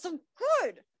 it's so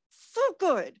good, so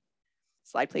good.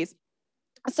 Slide, please.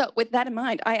 So with that in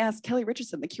mind, I asked Kelly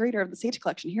Richardson, the curator of the Sage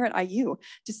Collection here at IU,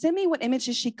 to send me what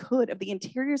images she could of the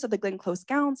interiors of the Glenn Close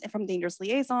gowns and from Dangerous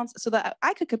Liaisons so that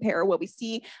I could compare what we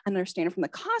see and understand from the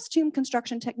costume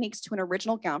construction techniques to an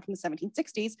original gown from the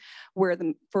 1760s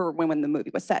when the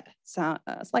movie was set. So,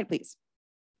 slide, please.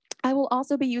 I will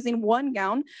also be using one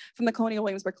gown from the Colonial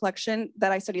Williamsburg collection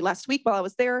that I studied last week while I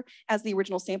was there as the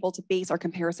original sample to base our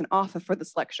comparison off of for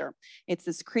this lecture. It's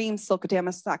this cream silk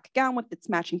damask gown with its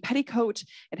matching petticoat.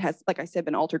 It has, like I said,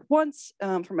 been altered once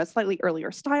from a slightly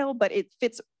earlier style, but it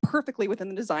fits perfectly within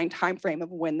the design timeframe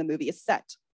of when the movie is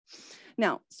set.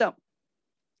 Now, so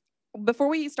before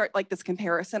we start like this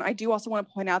comparison, I do also want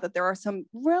to point out that there are some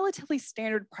relatively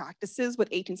standard practices with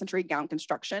 18th century gown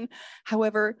construction.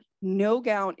 However, no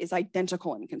gown is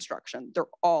identical in construction. They're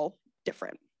all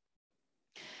different.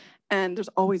 And there's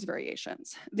always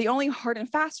variations. The only hard and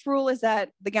fast rule is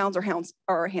that the gowns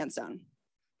are hand sewn.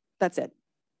 That's it.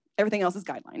 Everything else is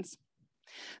guidelines.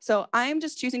 So I'm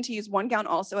just choosing to use one gown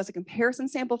also as a comparison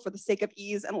sample for the sake of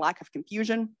ease and lack of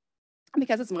confusion.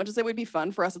 Because as much as it would be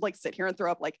fun for us to like sit here and throw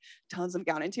up like tons of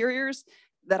gown interiors,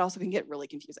 that also can get really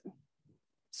confusing.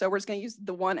 So we're just going to use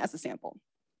the one as a sample.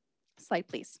 Slide,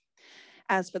 please.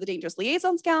 As for the Dangerous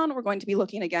Liaisons gown, we're going to be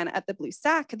looking again at the blue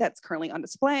sack that's currently on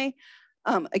display.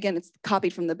 Again, it's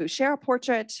copied from the Boucher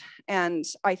portrait, and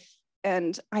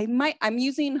I'm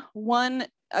using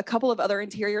a couple of other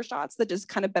interior shots that just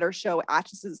kind of better show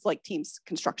Atchison's like team's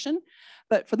construction,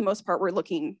 but for the most part, we're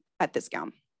looking at this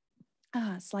gown.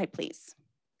 Slide, please.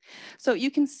 So you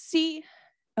can see,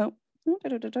 what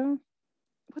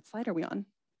slide are we on?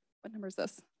 What number is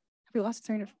this? Have we lost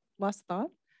train of thought?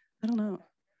 I don't know.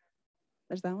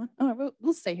 There's that one. Oh,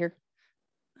 we'll stay here.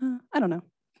 I don't know.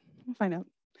 We'll find out.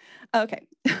 Okay.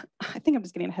 I think I'm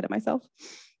just getting ahead of myself.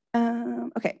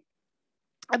 Okay.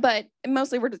 But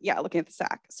mostly we're just, looking at the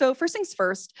sack. So first things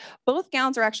first, both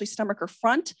gowns are actually stomacher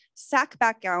front sack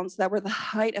back gowns that were the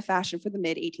height of fashion for the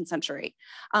mid 18th century.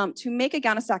 To make a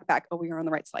gown a sack back, we are on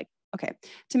the right slide. Okay.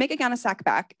 To make a gown a sack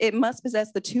back, it must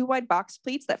possess the two wide box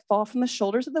pleats that fall from the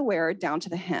shoulders of the wearer down to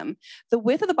the hem. The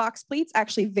width of the box pleats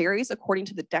actually varies according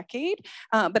to the decade,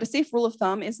 but a safe rule of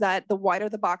thumb is that the wider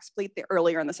the box pleat, the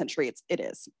earlier in the century it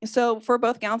is. So for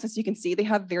both gowns, as you can see, they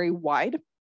have very wide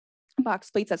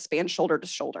box pleats that span shoulder to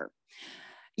shoulder.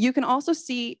 You can also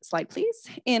see, slide please,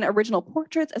 in original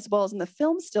portraits as well as in the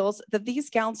film stills that these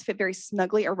gowns fit very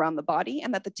snugly around the body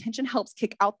and that the tension helps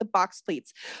kick out the box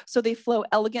pleats so they flow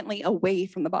elegantly away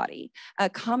from the body. A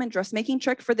common dressmaking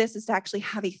trick for this is to actually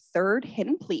have a third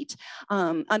hidden pleat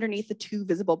underneath the two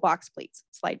visible box pleats.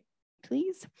 Slide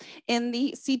please. In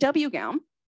the CW gown,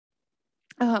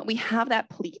 we have that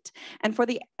pleat, and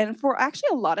for actually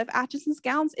a lot of Atchison's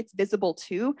gowns, it's visible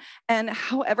too. And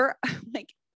however,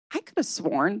 like I could have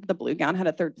sworn the blue gown had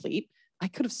a third pleat. I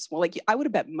could have sworn, like I would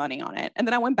have bet money on it. And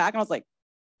then I went back and I was like,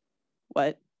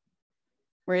 what?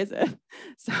 Where is it?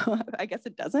 So I guess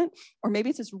it doesn't, or maybe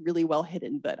it's just really well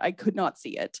hidden, but I could not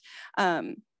see it.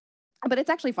 But it's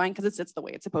actually fine because it sits the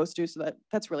way it's supposed to, so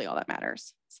that's really all that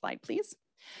matters. Slide, please.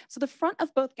 So the front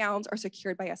of both gowns are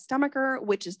secured by a stomacher,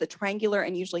 which is the triangular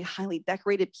and usually highly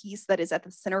decorated piece that is at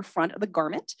the center front of the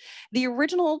garment. The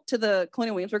original to the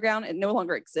Colonial Williamsburg gown, it no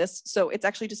longer exists, so it's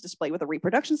actually just displayed with a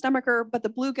reproduction stomacher, but the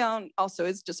blue gown also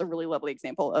is just a really lovely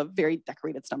example of very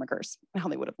decorated stomachers and how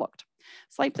they would have looked.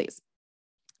 Slide, please.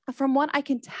 From what I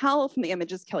can tell from the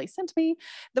images Kelly sent me,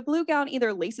 the blue gown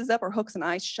either laces up or hooks and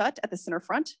eyes shut at the center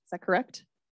front. Is that correct?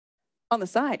 On the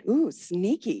side, ooh,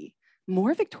 sneaky.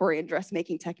 More Victorian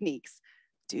dressmaking techniques.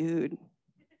 Dude.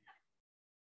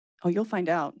 Oh, you'll find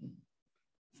out.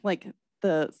 It's like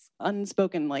the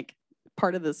unspoken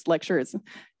part of this lecture is,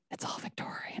 it's all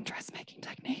Victorian dressmaking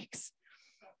techniques.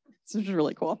 This is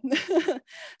really cool.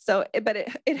 So, but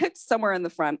it hooks somewhere in the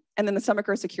front, and then the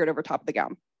stomacher is secured over top of the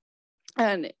gown.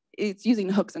 And it's using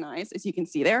hooks and eyes, as you can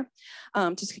see there,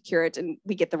 to secure it, and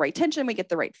we get the right tension, we get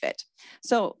the right fit.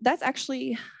 So that's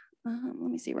actually, let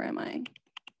me see, where am I?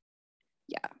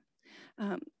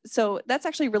 Yeah. So that's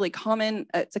actually really common.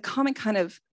 It's a common kind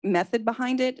of method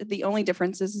behind it. The only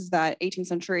difference is that 18th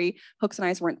century hooks and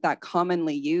eyes weren't that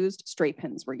commonly used. Straight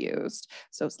pins were used.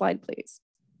 So slide, please.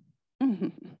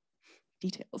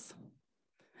 Details.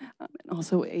 And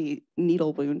also a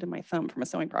needle wound in my thumb from a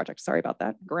sewing project. Sorry about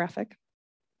that, graphic.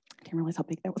 I didn't realize how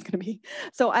big that was gonna be.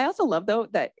 So I also love though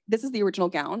that this is the original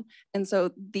gown. And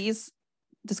so this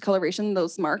discoloration,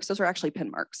 those marks, those are actually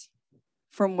pin marks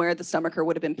from where the stomacher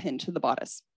would have been pinned to the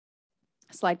bodice.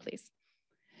 Slide, please.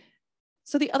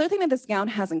 So the other thing that this gown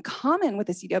has in common with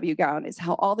the CW gown is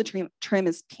how all the trim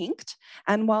is pinked.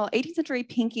 And while 18th century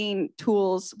pinking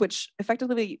tools, which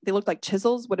effectively they looked like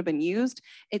chisels, would have been used,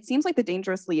 it seems like the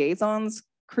Dangerous Liaisons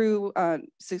crew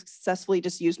successfully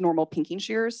just used normal pinking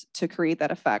shears to create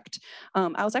that effect.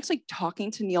 I was actually talking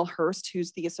to Neil Hurst,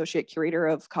 who's the associate curator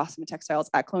of costume and textiles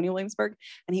at Colonial Williamsburg,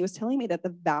 and he was telling me that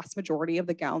the vast majority of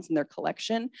the gowns in their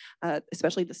collection,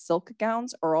 especially the silk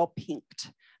gowns, are all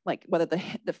pinked. Like whether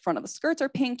the front of the skirts are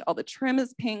pinked, all the trim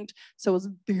is pinked. So it's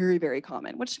very, very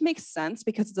common, which makes sense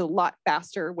because it's a lot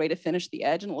faster way to finish the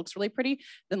edge and it looks really pretty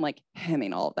than like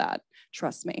hemming all of that.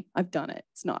 Trust me, I've done it.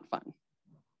 It's not fun.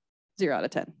 0 out of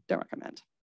 10, don't recommend.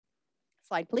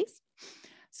 Slide, please.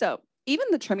 So even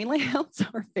the trimming layouts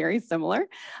are very similar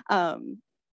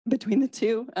between the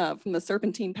two, from the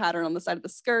serpentine pattern on the side of the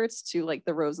skirts to like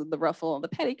the rows of the ruffle on the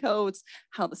petticoats,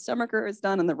 how the stomacher is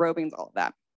done and the robings, all of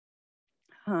that.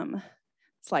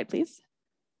 Slide, please.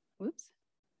 Whoops.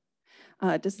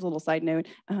 Just a little side note.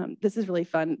 This is really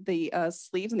fun. The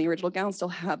sleeves in the original gown still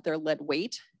have their lead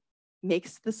weight.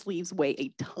 Makes the sleeves weigh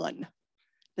a ton.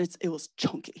 It was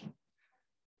chunky.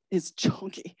 It's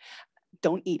chunky.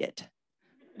 Don't eat it.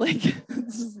 Like,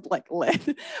 this is like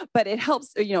lead. But it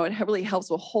helps, you know, it really helps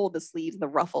to hold the sleeves and the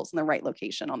ruffles in the right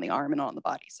location on the arm and on the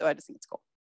body. So I just think it's cool.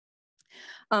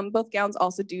 Both gowns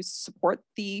also do support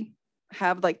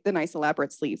have like the nice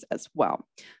elaborate sleeves as well.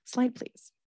 Slide,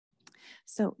 please.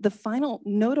 So the final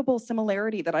notable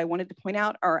similarity that I wanted to point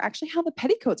out are actually how the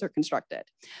petticoats are constructed.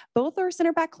 Both are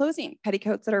center back closing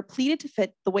petticoats that are pleated to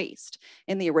fit the waist.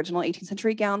 In the original 18th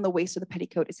century gown, the waist of the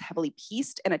petticoat is heavily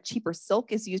pieced and a cheaper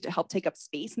silk is used to help take up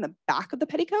space in the back of the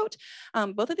petticoat.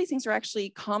 Both of these things are actually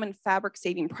common fabric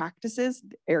saving practices,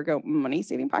 ergo money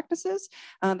saving practices,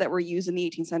 that were used in the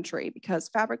 18th century because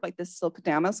fabric like this silk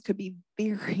damask could be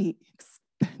very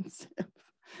expensive.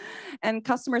 And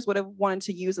customers would have wanted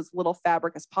to use as little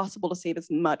fabric as possible to save as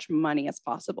much money as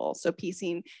possible. So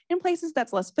piecing in places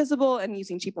that's less visible and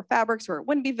using cheaper fabrics where it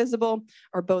wouldn't be visible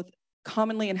are both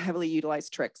commonly and heavily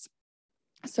utilized tricks.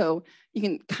 So you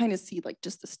can kind of see like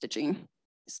just the stitching.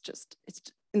 It's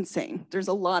insane. There's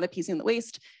a lot of piecing in the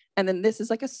waist. And then this is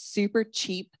like a super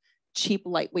cheap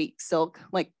lightweight silk,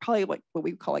 like probably like what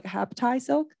we call like a hap tie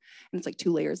silk. And it's like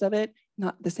 2 layers of it,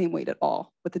 not the same weight at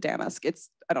all with the damask.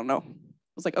 I don't know.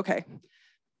 I was like, okay,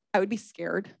 I would be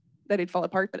scared that it'd fall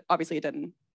apart, but obviously it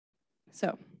didn't.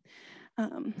 So,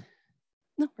 no,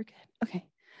 we're good. Okay.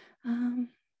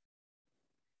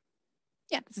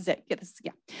 Yeah, this is it. Yeah.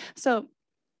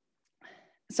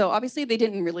 So obviously they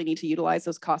didn't really need to utilize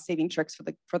those cost saving tricks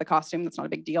for the costume. That's not a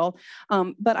big deal.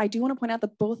 But I do want to point out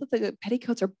that both of the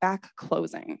petticoats are back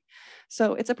closing.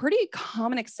 So it's a pretty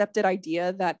common accepted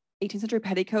idea that 18th century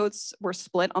petticoats were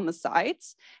split on the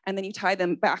sides and then you tie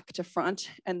them back to front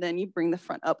and then you bring the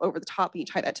front up over the top and you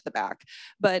tie that to the back,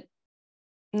 but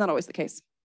not always the case.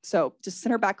 So just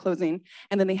center back closing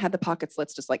and then they had the pocket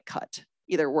slits just like cut,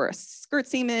 either where a skirt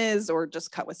seam is or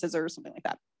just cut with scissors, something like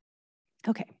that.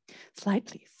 Okay, slide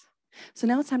please. So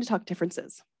now it's time to talk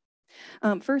differences.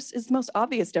 First is the most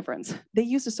obvious difference. They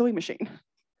used a sewing machine.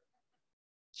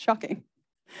 Shocking.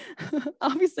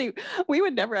 Obviously, we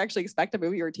would never actually expect a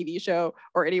movie or a TV show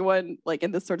or anyone like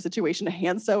in this sort of situation to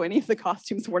hand sew any of the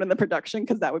costumes worn in the production,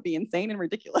 because that would be insane and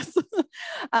ridiculous.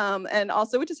 And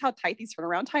also with just how tight these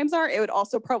turnaround times are, it would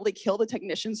also probably kill the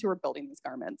technicians who were building these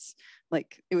garments.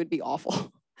 Like, it would be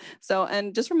awful. So,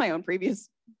 and just from my own previous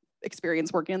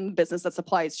experience working in the business that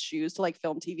supplies shoes to like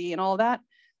film, TV, and all of that,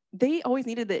 they always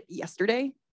needed it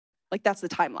yesterday. Like, that's the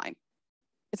timeline.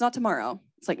 It's not tomorrow.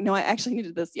 It's like, no, I actually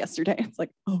needed this yesterday. It's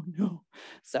like, oh no.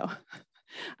 So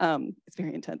it's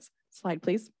very intense. Slide,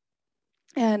 please.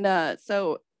 And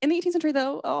so in the 18th century,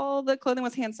 though, all the clothing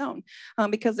was hand sewn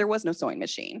because there was no sewing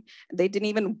machine. They didn't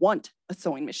even want a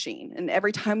sewing machine. And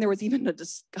every time there was even a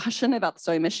discussion about the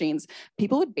sewing machines,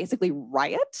 people would basically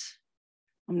riot.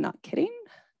 I'm not kidding.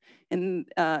 And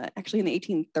actually in the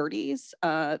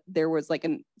 1830s, there was like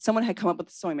someone had come up with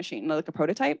a sewing machine, like a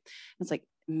prototype. It's like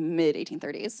mid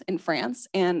 1830s in France,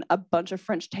 and a bunch of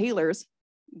French tailors,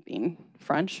 being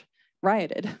French,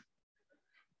 rioted,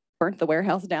 burnt the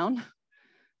warehouse down.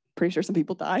 Pretty sure some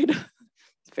people died.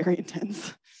 It's very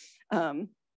intense.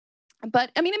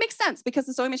 But I mean, it makes sense because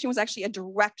the sewing machine was actually a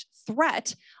direct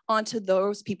threat onto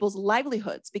those people's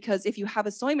livelihoods. Because if you have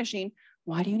a sewing machine,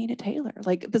 why do you need a tailor?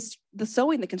 Like the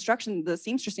sewing, the construction, the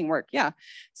seamstressing work, yeah.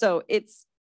 So it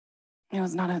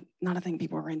was not a thing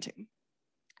people were into.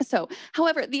 So,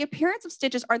 however, the appearance of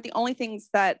stitches aren't the only things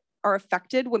that are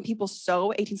affected when people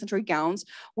sew 18th century gowns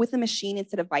with a machine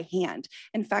instead of by hand.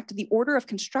 In fact, the order of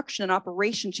construction and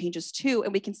operation changes too,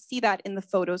 and we can see that in the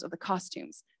photos of the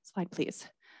costumes. Slide, please.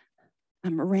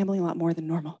 I'm rambling a lot more than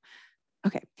normal.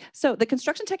 Okay, so the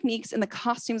construction techniques in the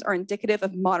costumes are indicative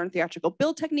of modern theatrical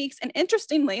build techniques, and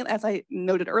interestingly, as I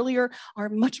noted earlier, are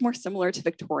much more similar to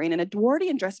Victorian and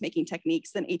Edwardian dressmaking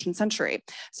techniques than 18th century.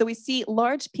 So we see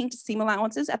large pinked seam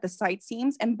allowances at the side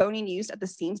seams and boning used at the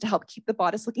seams to help keep the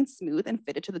bodice looking smooth and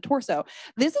fitted to the torso.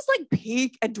 This is like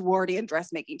peak Edwardian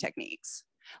dressmaking techniques.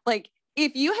 Like,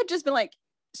 if you had just been like,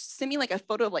 send me like a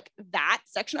photo of like that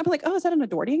section, I'd be like, oh, is that an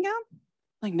Edwardian gown?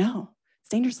 Like, no, it's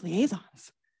Dangerous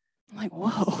Liaisons. I'm like,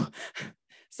 whoa.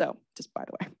 So just by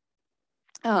the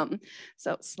way.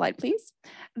 So slide, please.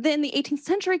 Then the 18th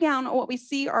century gown, what we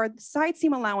see are the side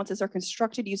seam allowances are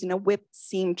constructed using a whip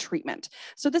seam treatment.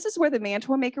 So this is where the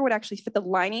mantua maker would actually fit the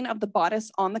lining of the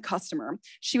bodice on the customer.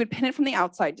 She would pin it from the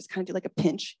outside, just kind of do like a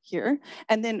pinch here.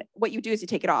 And then what you do is you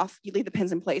take it off, you leave the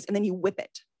pins in place, and then you whip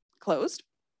it closed.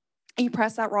 And you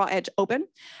press that raw edge open,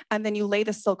 and then you lay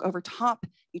the silk over top.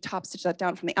 You top stitch that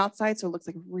down from the outside, so it looks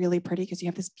like really pretty because you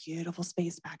have this beautiful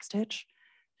space backstitch.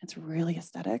 It's really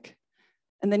aesthetic.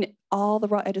 And then all the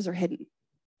raw edges are hidden.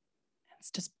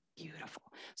 It's just beautiful.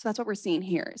 So that's what we're seeing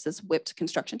here is this whipped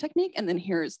construction technique, and then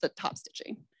here's the top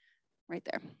stitching right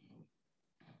there.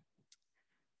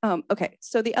 Okay,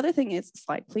 so the other thing is,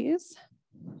 slide please,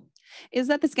 is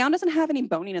that this gown doesn't have any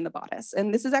boning in the bodice.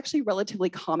 And this is actually relatively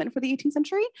common for the 18th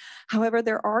century. However,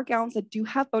 there are gowns that do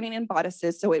have boning in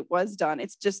bodices, so it was done.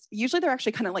 It's just, usually they're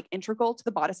actually kind of like integral to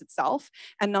the bodice itself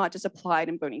and not just applied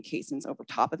in boning casings over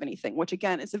top of anything, which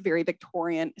again is a very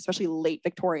Victorian, especially late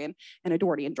Victorian and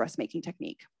Edwardian dressmaking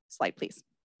technique. Slide, please.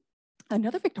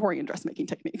 Another Victorian dressmaking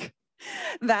technique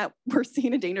that we're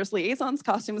seeing in Dangerous Liaisons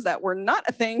costumes that were not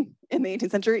a thing in the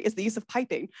 18th century is the use of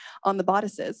piping on the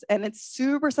bodices. And it's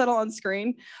super subtle on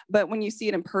screen, but when you see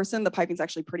it in person, the piping is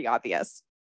actually pretty obvious.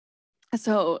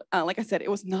 So like I said,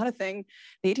 it was not a thing.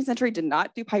 The 18th century did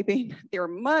not do piping. They were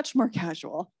much more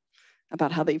casual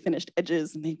about how they finished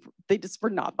edges, and they just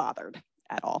were not bothered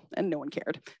at all, and no one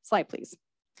cared. Slide, please.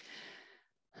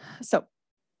 So,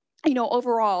 you know,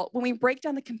 overall, when we break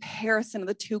down the comparison of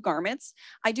the two garments,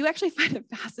 I do actually find it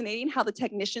fascinating how the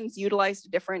technicians utilized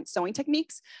different sewing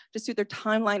techniques to suit their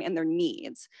timeline and their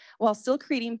needs, while still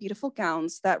creating beautiful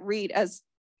gowns that read as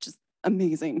just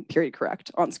amazing, period correct,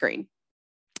 on screen.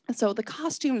 So the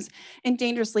costumes in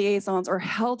Dangerous Liaisons are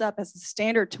held up as the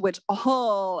standard to which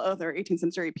all other 18th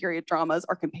century period dramas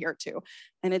are compared to,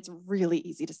 and it's really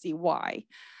easy to see why.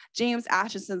 James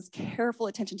Ashton's careful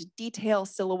attention to detail,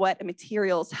 silhouette, and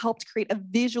materials helped create a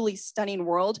visually stunning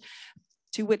world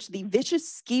to which the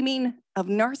vicious scheming of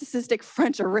narcissistic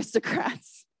French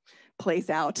aristocrats plays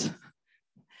out.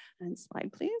 And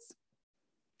slide, please.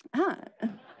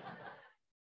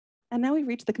 And now we've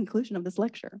reached the conclusion of this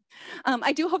lecture.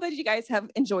 I do hope that you guys have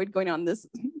enjoyed going on this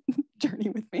journey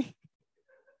with me.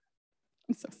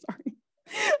 I'm so sorry.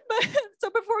 But, so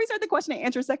before we start the question and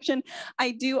answer section,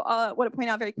 I do want to point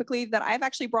out very quickly that I've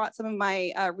actually brought some of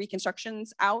my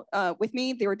reconstructions out with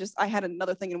me. They were just, I had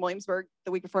another thing in Williamsburg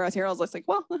the week before I was here. I was just like,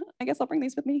 well, I guess I'll bring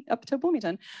these with me up to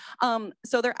Bloomington.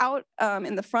 So they're out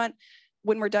in the front.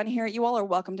 When we're done here, you all are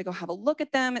welcome to go have a look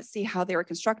at them and see how they were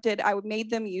constructed. I made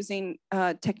them using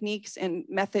techniques and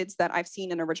methods that I've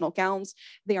seen in original gowns.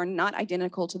 They are not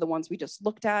identical to the ones we just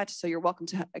looked at. So you're welcome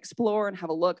to explore and have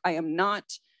a look. I'm not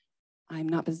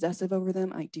possessive over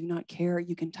them. I do not care.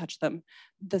 You can touch them.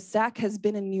 The sack has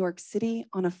been in New York City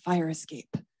on a fire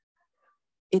escape.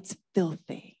 It's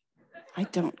filthy. I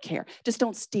don't care. Just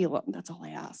don't steal them. That's all I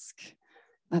ask.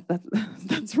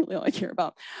 That's really all I care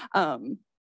about.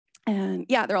 And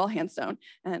yeah, they're all hand sewn.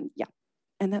 And yeah,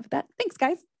 and that. Thanks,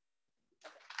 guys.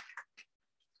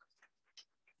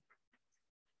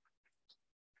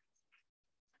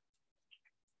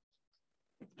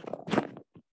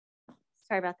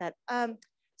 Sorry about that.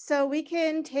 So we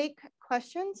can take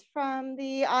questions from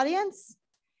the audience.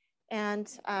 And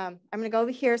I'm going to go over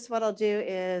here. So what I'll do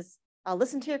is I'll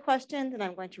listen to your question, and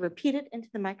I'm going to repeat it into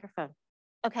the microphone.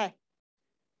 Okay.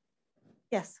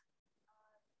 Yes.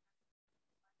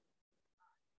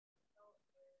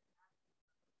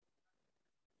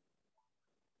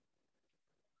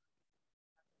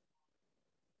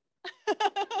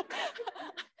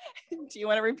 Do you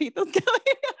want to repeat this, Kelly?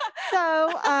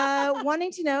 So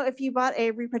wanting to know if you bought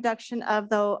a reproduction of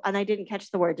and I didn't catch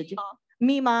the word, did you?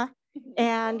 Mima.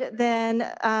 And then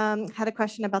had a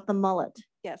question about the mullet.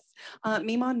 Yes.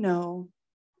 Mima, no,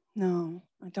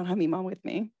 I don't have Mima with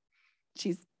me.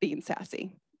 She's being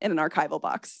sassy in an archival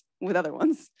box with other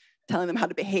ones, telling them how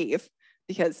to behave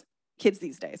because kids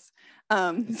these days.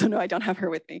 So no, I don't have her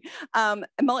with me.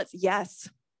 Mullets, yes.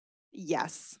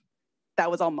 That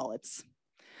was all mullets.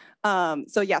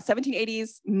 So yeah,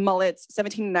 1780s mullets,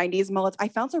 1790s mullets. I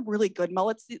found some really good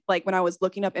mullets, like when I was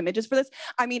looking up images for this.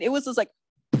 I mean, it was just like,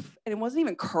 and it wasn't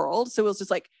even curled. So it was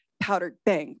just like powdered,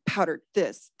 bang, powdered,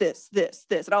 this.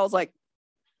 And I was like,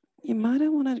 you might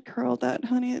have wanted to curl that,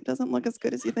 honey. It doesn't look as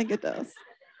good as you think it does.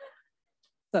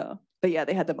 So, but yeah,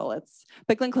 they had the mullets.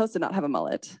 But Glenn Close did not have a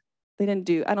mullet. They didn't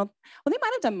do, they might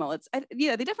have done mullets.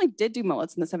 Yeah, they definitely did do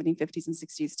mullets in the 1750s and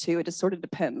 60s too. It just sort of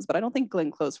depends, but I don't think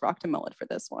Glenn Close rocked a mullet for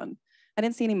this one. I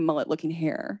didn't see any mullet looking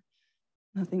hair.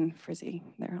 Nothing frizzy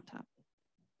there on top.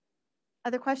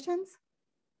 Other questions?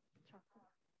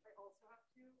 I also have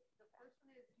two. The first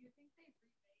one is, do you think they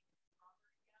remade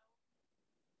strawberry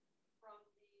gown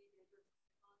from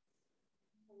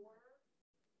the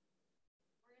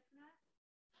for Antoinette?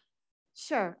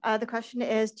 Sure. The question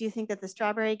is, do you think that the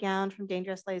strawberry gown from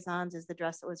Dangerous Liaisons is the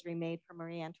dress that was remade for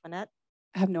Marie Antoinette?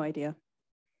 I have no idea.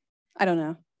 I don't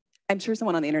know. I'm sure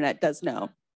someone on the internet does know.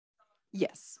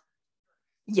 Yes.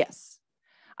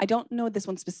 I don't know this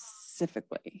one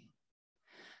specifically.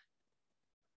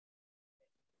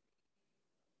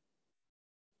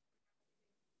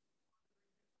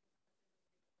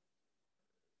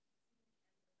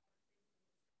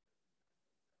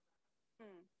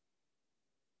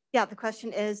 Yeah, the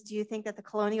question is, do you think that the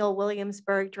colonial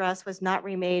Williamsburg dress was not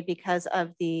remade because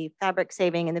of the fabric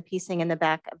saving and the piecing in the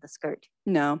back of the skirt?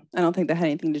 No, I don't think that had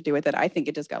anything to do with it. I think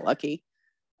it just got lucky.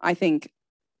 I think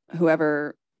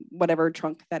whatever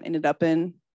trunk that ended up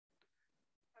in,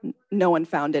 no one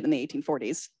found it in the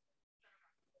 1840s.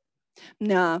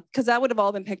 Nah, because that would have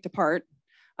all been picked apart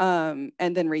and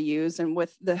then reused. And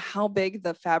with how big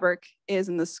the fabric is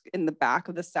in the back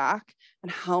of the sack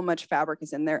and how much fabric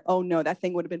is in there, oh no, that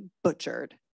thing would have been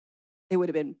butchered. It would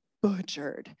have been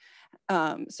butchered.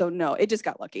 So no, it just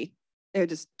got lucky. It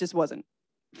just wasn't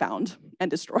found and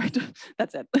destroyed.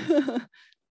 That's it.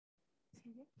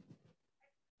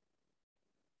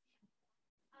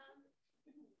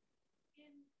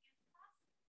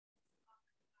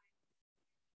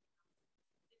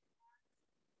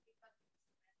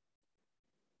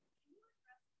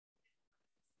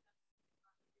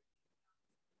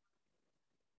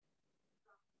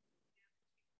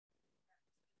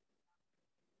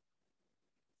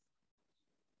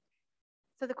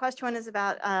 So the question is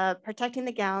about protecting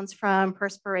the gowns from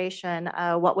perspiration.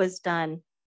 What was done?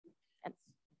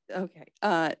 Okay,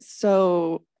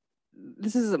 so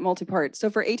this is a multi-part. So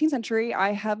for 18th century,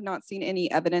 I have not seen any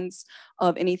evidence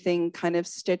of anything kind of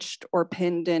stitched or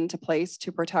pinned into place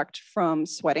to protect from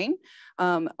sweating.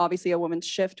 Obviously a woman's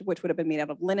shift, which would have been made out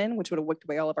of linen, which would have wicked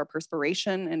away all of our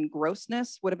perspiration and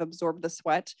grossness, would have absorbed the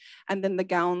sweat. And then the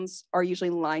gowns are usually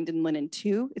lined in linen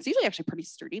too. It's usually actually pretty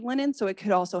sturdy linen, so it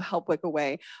could also help wick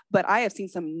away. But I have seen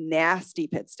some nasty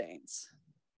pit stains.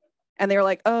 And they were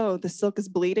like, oh, the silk is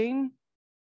bleeding?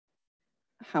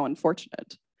 How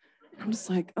unfortunate. I'm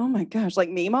just like, oh my gosh, like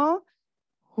Mima,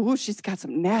 Ooh, she's got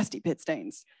some nasty pit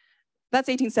stains. That's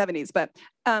 1870s, but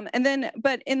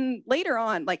in later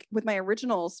on, like with my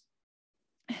originals,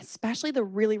 especially the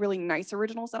really, really nice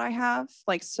originals that I have,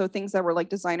 like, so things that were like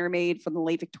designer made from the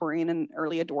late Victorian and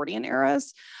early Edwardian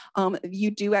eras,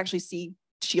 you do actually see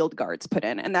shield guards put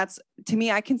in. And that's, to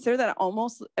me, I consider that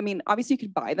almost, I mean, obviously you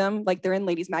could buy them, like they're in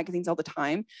ladies magazines all the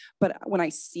time, but when I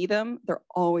see them, they're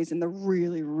always in the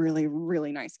really, really,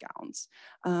 really nice gowns.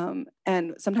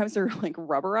 And sometimes they're like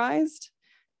rubberized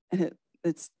and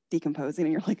it's decomposing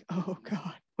and you're like, oh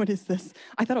God, what is this?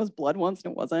 I thought it was blood once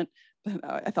and it wasn't, but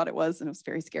I thought it was and it was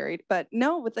very scary. But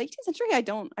no, with the 18th century, I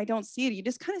don't see it. You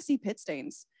just kind of see pit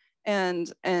stains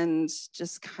and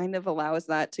just kind of allows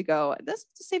that to go. That's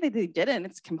to say that they didn't.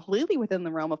 It's completely within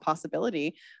the realm of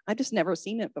possibility. I've just never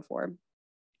seen it before.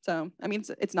 So, I mean,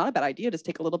 it's not a bad idea. Just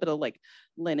take a little bit of like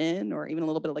linen or even a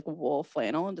little bit of like wool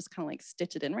flannel and just kind of like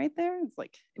stitch it in right there. It's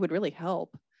like, it would really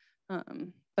help.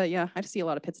 But yeah, I just see a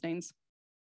lot of pit stains.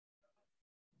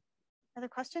 Another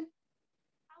question?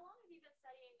 How long have you been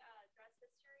studying dress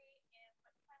history, and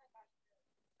what kind of got you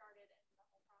started in the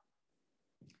whole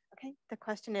process? Okay, the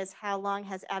question is, how long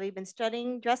has Abby been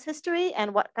studying dress history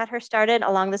and what got her started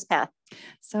along this path?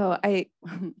 So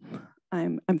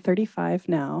I'm 35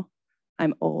 now.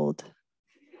 I'm old.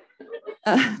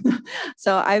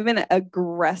 So I've been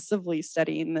aggressively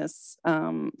studying this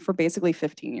for basically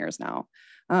 15 years now.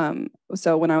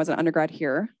 So when I was an undergrad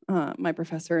here, my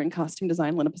professor in costume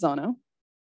design, Lina Pisano,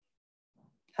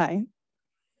 hi.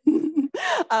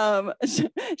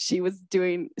 She was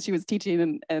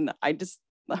teaching and I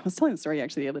was telling the story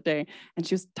actually the other day, and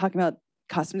she was talking about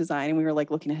costume design and we were like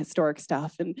looking at historic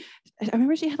stuff, and I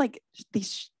remember she had like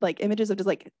these like images of just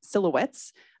like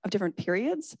silhouettes of different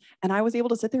periods, and I was able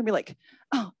to sit there and be like,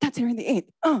 oh, that's Henry VIII,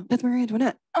 oh, that's Marie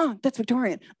Antoinette, oh, that's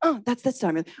Victorian, oh, that's this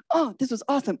time, and oh, this was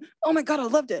awesome, oh my God, I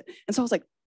loved it. And so I was like,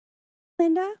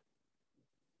 Linda,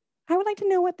 I would like to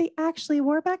know what they actually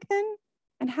wore back then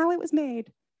and how it was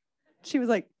made. She was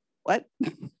like, what?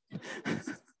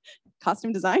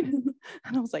 Costume design?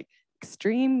 And I was like,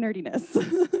 extreme nerdiness.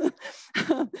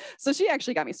 So she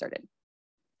actually got me started.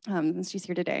 She's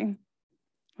here today.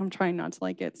 I'm trying not to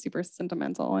like get super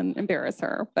sentimental and embarrass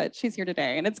her, but she's here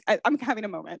today and I'm having a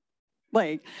moment.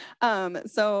 Like,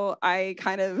 so I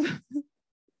kind of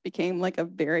became like a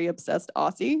very obsessed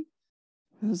Aussie.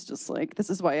 It was just like, this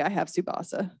is why I have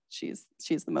Subasa. She's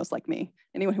the most like me.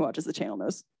 Anyone who watches the channel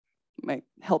knows my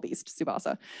hell beast,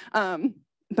 Subasa.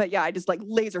 But yeah, I just like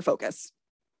laser focus.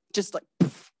 Just like,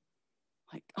 poof.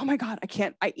 Like, oh my God,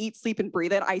 I eat, sleep, and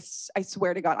breathe it. I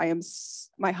swear to God,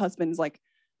 my husband's like,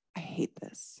 I hate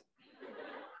this.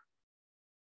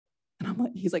 And I'm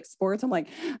like, he's like, sports. I'm like,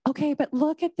 okay, but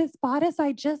look at this bodice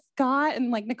I just got.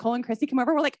 And like Nicole and Chrissy come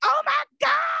over, we're like, oh my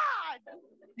God.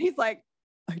 He's like,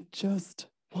 I just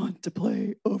want to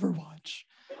play Overwatch.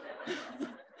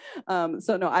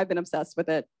 So no, I've been obsessed with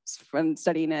it from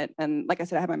studying it. And like I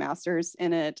said, I have my master's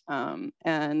in it.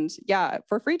 And yeah,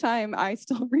 for free time, I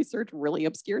still research really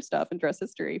obscure stuff in dress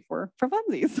history for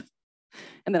funsies.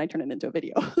 And then I turn it into a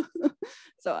video.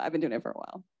 So I've been doing it for a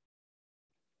while.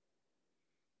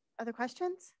 Other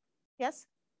questions? Yes?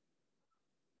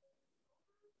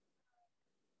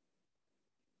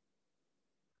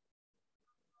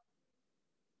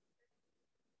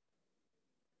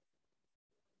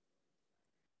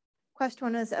 Question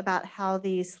one is about how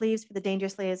the sleeves for the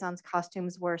Dangerous Liaisons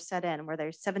costumes were set in. Were they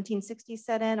 1760s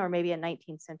set in or maybe a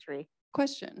 19th century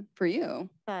Question for you.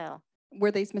 style?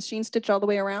 Were these machine stitched all the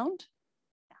way around?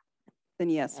 Yeah. Then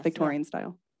yes, Yes, Victorian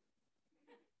style.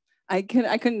 I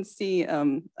couldn't see,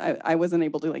 I wasn't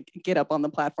able to like get up on the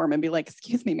platform and be like,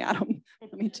 excuse me, madam,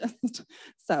 let me just,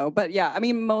 but yeah, I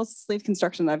mean, most sleeve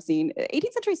construction I've seen,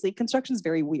 18th century sleeve construction is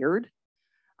very weird.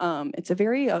 It's a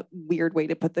very weird way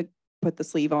to put the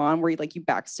sleeve on, where you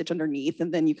back stitch underneath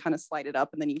and then you kind of slide it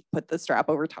up and then you put the strap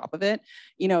over top of it.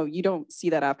 You know, you don't see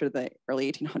that after the early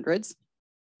 1800s.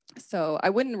 So I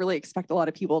wouldn't really expect a lot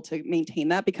of people to maintain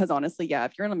that, because honestly, yeah,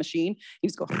 if you're on a machine, you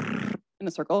just go in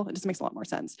a circle, it just makes a lot more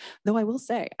sense. Though I will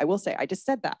say, I just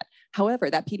said that. However,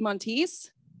 that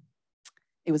Piedmontese,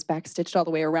 it was back stitched all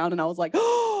the way around and I was like,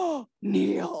 oh,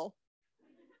 Neil,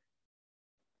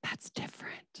 that's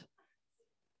different.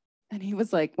 And he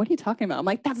was like, what are you talking about? I'm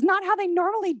like, that's not how they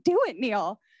normally do it,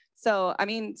 Neil. So, I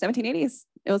mean, 1780s,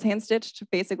 it was hand stitched,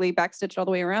 basically back stitched all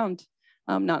the way around,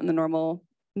 not in the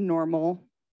normal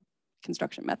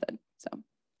construction method. So.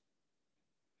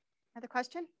 Another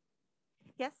question?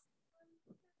 Yes?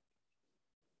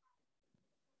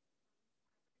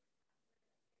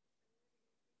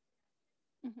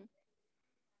 Mm-hmm.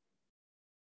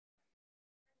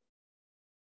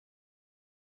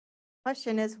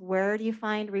 Question is, where do you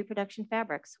find reproduction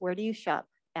fabrics? Where do you shop,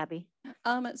 Abby?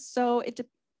 So it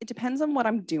depends on what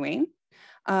I'm doing.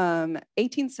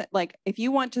 18th, like if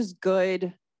you want just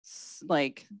good,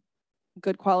 like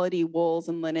good quality wools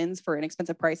and linens for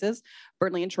inexpensive prices,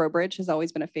 Burnley and Trowbridge has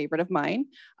always been a favorite of mine.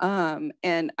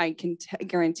 And I can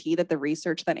guarantee that the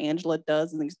research that Angela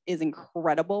does is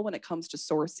incredible when it comes to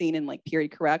sourcing and like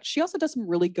period correct. She also does some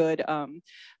really good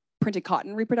printed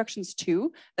cotton reproductions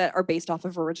too that are based off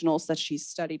of originals that she's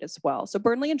studied as well. So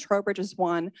Burnley and Trowbridge is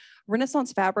one.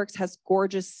 Renaissance Fabrics has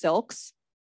gorgeous silks,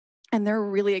 and they're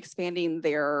really expanding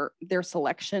their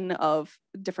selection of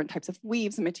different types of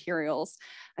weaves and materials,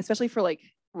 especially for like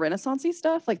Renaissance-y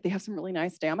stuff. Like they have some really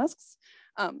nice damasks.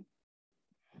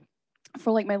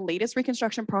 For like my latest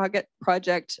reconstruction project,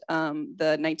 the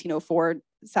 1904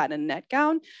 satin net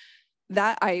gown,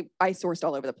 that I sourced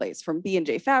all over the place, from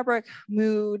B&J Fabric,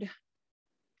 Mood,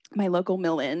 my local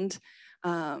Mill End,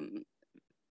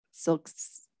 silk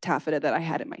taffeta that I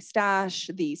had in my stash.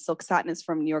 The silk satin is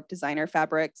from New York Designer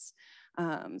Fabrics.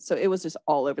 So it was just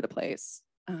all over the place.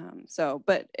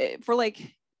 For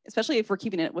like, especially if we're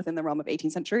keeping it within the realm of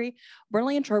 18th century,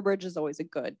 Burnley and Trowbridge is always a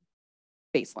good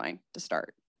baseline to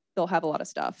start. They'll have a lot of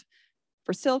stuff.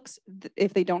 For silks,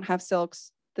 if they don't have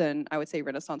silks, then I would say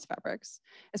Renaissance Fabrics,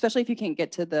 especially if you can't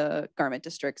get to the garment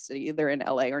districts either in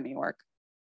LA or New York.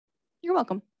 You're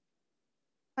welcome.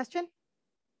 Question?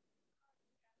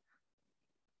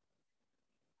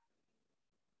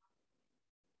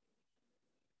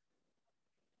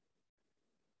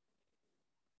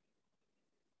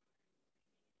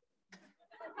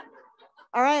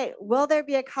 All right, will there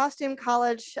be a costume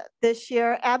college this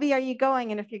year? Abby, are you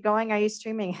going? And if you're going, are you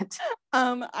streaming it?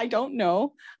 I don't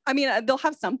know. I mean, they'll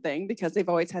have something because they've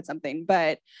always had something,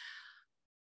 but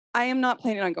I am not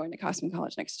planning on going to costume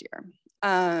college next year.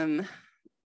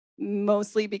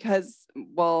 Mostly because,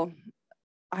 well,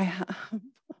 I'm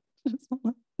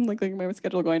like looking at my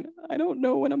schedule going, I don't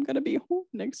know when I'm going to be home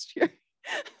next year.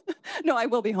 No, I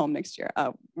will be home next year.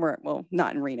 We're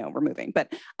not in Reno, we're moving,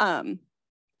 but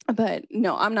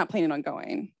no, I'm not planning on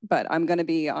going, but I'm going to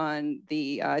be on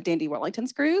the Dandy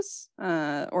Wellington's cruise,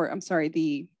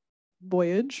 the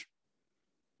voyage,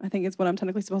 I think is what I'm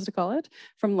technically supposed to call it,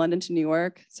 from London to New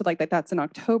York. So like that's in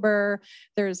October.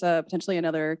 There's potentially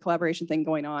another collaboration thing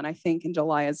going on, I think in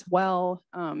July as well,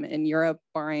 in Europe,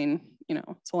 barring,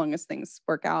 so long as things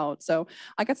work out. So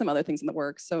I got some other things in the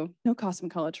works. So no costume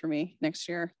college for me next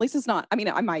year. At least it's not, I mean,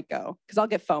 I might go because I'll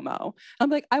get FOMO. I'm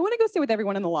like, I want to go sit with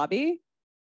everyone in the lobby.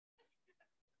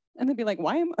 And they'd be like,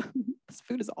 this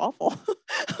food is awful.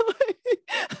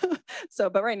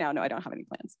 But right now, no, I don't have any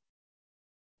plans.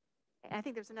 I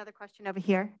think there's another question over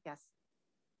here. Yes.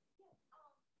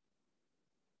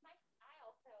 I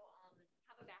also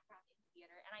have a background in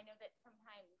theater, and I know that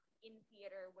sometimes in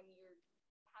theater, when you're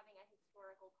having a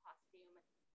historical costume,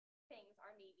 things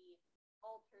are maybe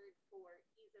altered for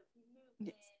ease of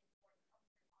movement. Yes.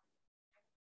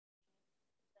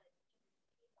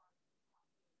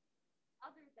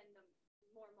 Other than the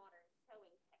more modern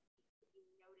sewing techniques, did you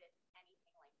notice anything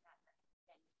like that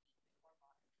that's been more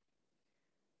modern?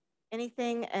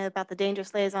 Anything about the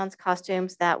Dangerous Liaisons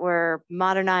costumes that were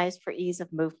modernized for ease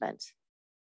of movement?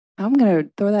 I'm going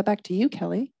to throw that back to you,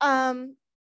 Kelly.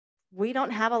 We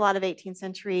don't have a lot of 18th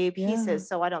century pieces,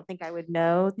 so I don't think I would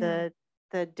know the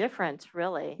difference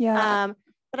really. Yeah.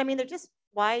 But I mean, they're just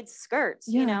wide skirts,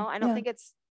 I don't think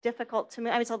it's difficult to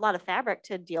me. I mean, it's a lot of fabric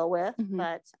to deal with,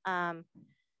 but no.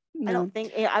 I don't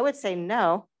think, I would say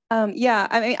no. Yeah,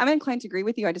 I mean, I'm inclined to agree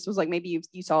with you. I just was like, maybe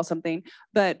you saw something,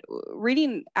 but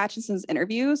reading Atchinson's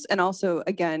interviews and also,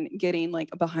 again, getting like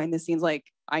behind the scenes, like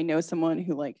I know someone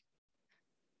who like,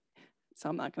 so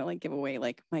I'm not going to like give away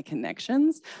like my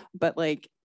connections, but like,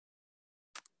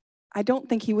 I don't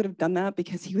think he would have done that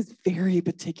because he was very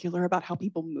particular about how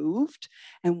people moved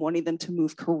and wanting them to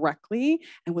move correctly,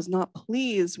 and was not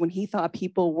pleased when he thought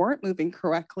people weren't moving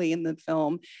correctly in the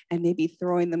film and maybe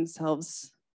throwing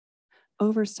themselves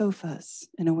over sofas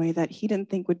in a way that he didn't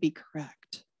think would be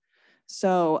correct.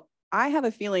 So I have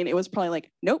a feeling it was probably like,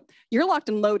 nope, you're locked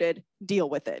and loaded, deal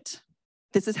with it.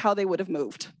 This is how they would have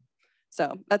moved.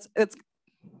 So it's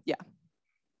yeah.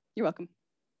 You're welcome.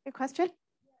 Good question.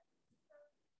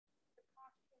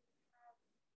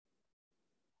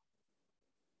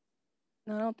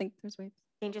 No, I don't think there's waves.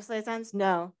 Dangerous Liaisons?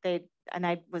 No,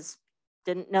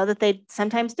 didn't know that they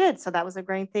sometimes did. So that was a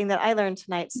great thing that I learned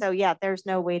tonight. So yeah, there's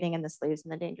no weighting in the sleeves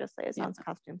in the Dangerous Liaisons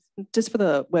costumes. Just for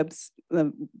the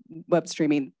web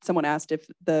streaming, someone asked if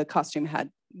the costume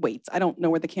had weights. I don't know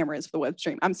where the camera is for the web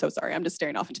stream. I'm so sorry. I'm just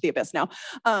staring off into the abyss now.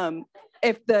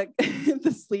 If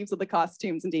the sleeves of the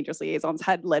costumes in Dangerous Liaisons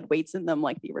had lead weights in them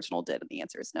like the original did, and the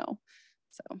answer is no.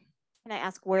 So can I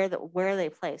ask where are they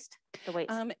placed, the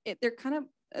weights? They're kind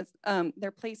of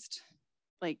they're placed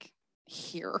like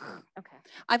here. Okay.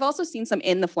 I've also seen some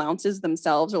in the flounces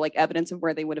themselves, or like evidence of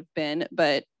where they would have been,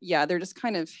 but yeah, they're just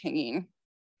kind of hanging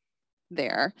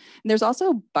there. And there's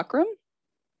also buckram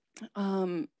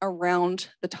around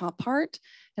the top part,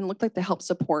 and looked like they help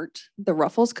support the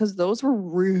ruffles, because those were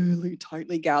really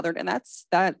tightly gathered, and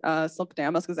that silk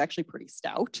damask is actually pretty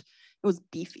stout. It was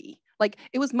beefy. Like,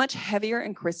 it was much heavier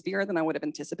and crispier than I would have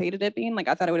anticipated it being. Like,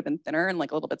 I thought it would have been thinner and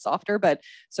like a little bit softer, but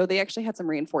so they actually had some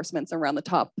reinforcements around the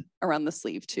top, around the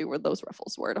sleeve too, where those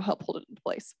ruffles were, to help hold it into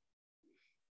place.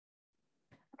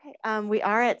 Okay, we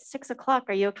are at 6 o'clock.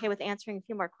 Are you okay with answering a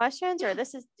few more questions, or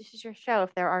this is your show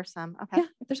if there are some? Okay. Yeah,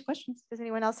 if there's questions. Does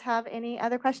anyone else have any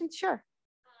other questions? Sure.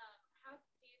 How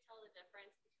do you tell the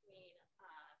difference between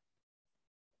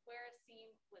where a seam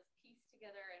was pieced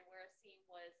together and where a seam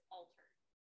was altered?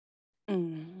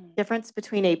 Difference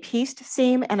between a pieced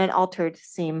seam and an altered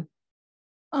seam?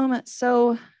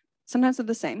 So sometimes they're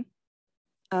the same.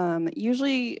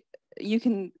 Usually you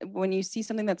can, when you see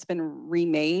something that's been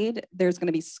remade, there's going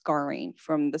to be scarring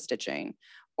from the stitching.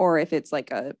 Or if it's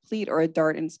like a pleat or a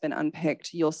dart and it's been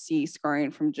unpicked, you'll see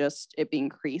scarring from just it being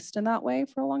creased in that way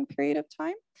for a long period of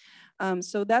time.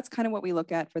 So that's kind of what we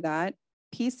look at for that.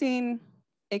 Piecing,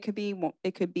 it could be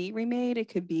remade, it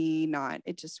could be not.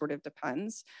 It just sort of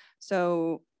depends.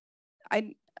 So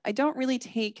I don't really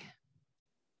take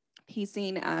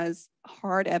piecing as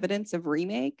hard evidence of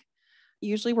remake.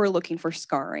 Usually we're looking for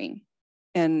scarring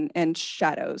and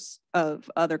shadows of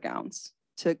other gowns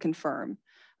to confirm.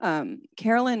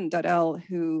 Carolyn Duddell,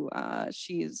 who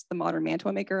she's the modern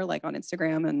mantua maker, like on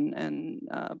Instagram and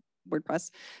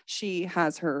WordPress, she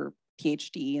has her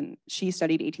PhD and she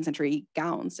studied 18th century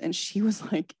gowns, and she was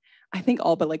like, I think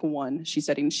all but like one she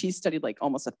studied like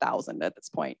almost 1,000 at this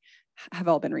point, have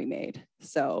all been remade.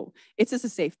 So it's just a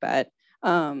safe bet.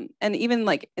 And even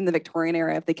like in the Victorian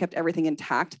era, if they kept everything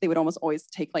intact, they would almost always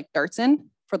take like darts in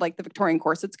for like the Victorian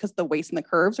corsets, because the waist and the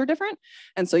curves are different.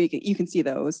 And so you can see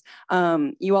those.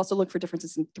 You also look for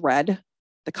differences in thread,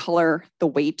 the color, the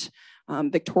weight.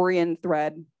 Victorian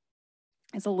thread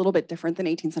is a little bit different than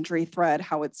 18th century thread,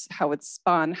 how it's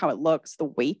spun, how it looks, the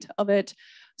weight of it.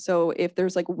 So if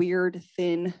there's like weird,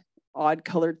 thin, odd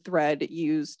colored thread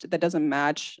used that doesn't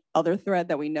match other thread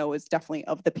that we know is definitely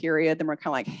of the period, then we're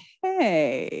kind of like,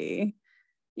 hey,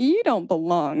 you don't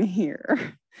belong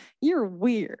here. You're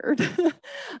weird.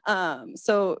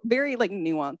 So very like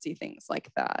nuancy things like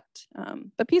that.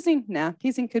 But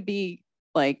piecing could be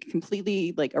like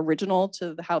completely like original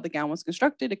to how the gown was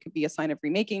constructed. It could be a sign of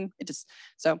remaking. It's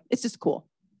just cool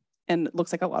and it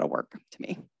looks like a lot of work to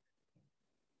me.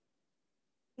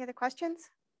 Any other questions?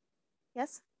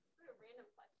 Yes? A random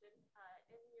question.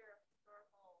 In your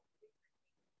historical research,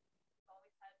 you've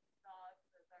always had dogs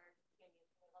as our companions,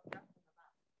 and we love dressing them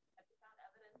up. Have you found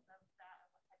evidence of that, and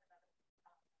what type of evidence you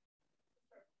found?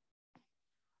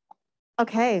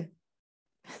 Okay.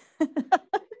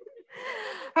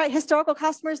 All right, historical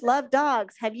customers love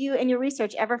dogs. Have you, in your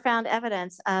research, ever found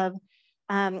evidence of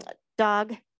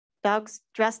dogs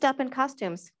dressed up in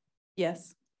costumes?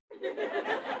 Yes.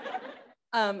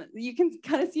 You can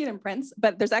kind of see it in prints,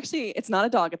 but there's actually, it's not a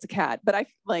dog, it's a cat. But I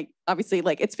like, obviously,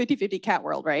 like it's 50-50 cat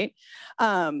world, right?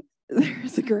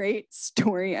 There's a great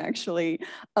story actually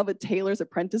of a tailor's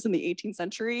apprentice in the 18th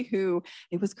century who,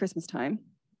 it was Christmas time.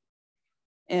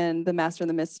 And the master and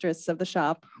the mistress of the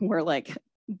shop were like,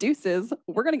 deuces,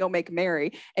 we're gonna go make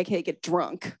merry, aka get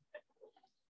drunk,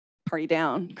 party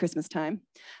down, Christmas time.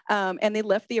 And they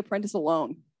left the apprentice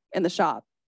alone in the shop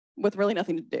with really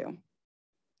nothing to do.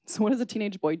 So what does a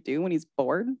teenage boy do when he's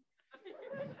bored?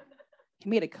 He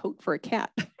made a coat for a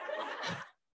cat. And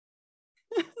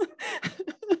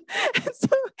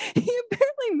so he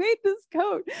apparently made this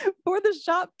coat for the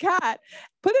shop cat,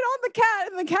 put it on the cat,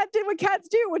 and the cat did what cats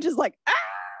do, which is like, ah!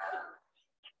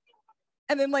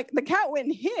 And then like the cat went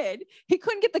and hid. He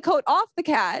couldn't get the coat off the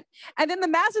cat. And then the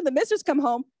master and the mistress come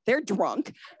home. They're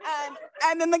drunk.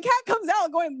 And then the cat comes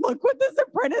out going, look what this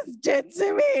apprentice did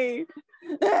to me.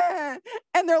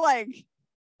 And they're like,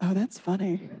 oh, that's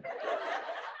funny.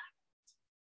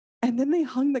 And then they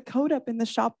hung the coat up in the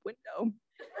shop window.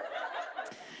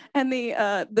 And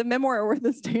the memoir where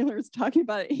this tailor is talking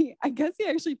about it, I guess he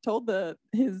actually told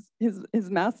his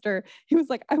master, he was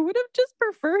like, I would have just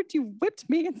preferred you whipped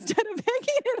me instead of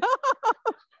hanging it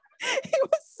up. He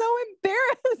was so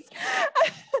embarrassed.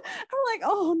 I'm like,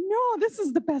 oh no, this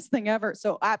is the best thing ever.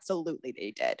 So absolutely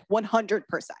they did, 100%.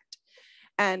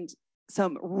 And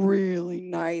some really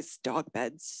nice dog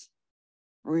beds.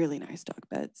 Really nice dog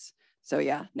beds. So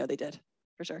yeah, no, they did,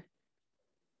 for sure.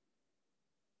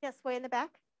 Yes, way in the back.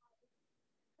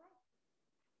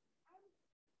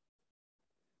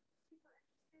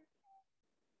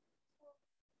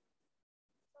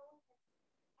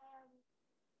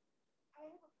 I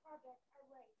have a project I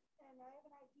write, and I have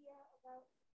an idea about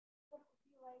what it would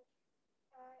be like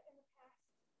in the past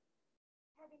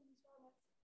having these elements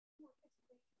more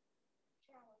physically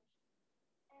challenged.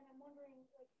 And I'm wondering,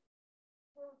 like,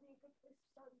 where would be a good place to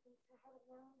start to how to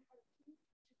learn how to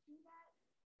do that.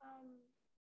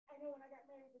 I know when I got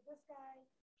married to this guy,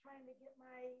 trying to get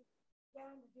my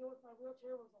gown to deal with my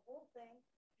wheelchair was a whole thing,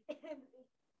 and it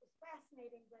was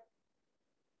fascinating. But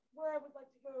where I would like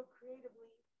to go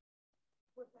creatively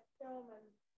with my film and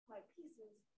my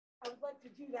pieces, I would like to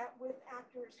do that with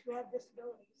actors who have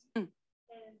disabilities.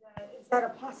 And is that a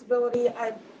possibility?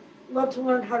 I'd love to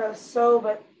learn how to sew,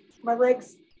 but my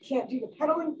legs can't do the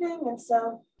pedaling thing. And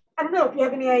so I don't know if you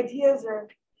have any ideas, or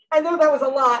I know that was a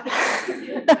lot.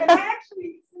 And I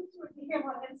actually sent you a DM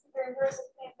on Instagram during the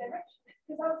pandemic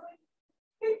because I was like,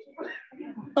 thank you.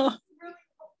 It really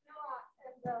helped me a lot.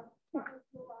 And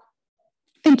helped me a lot.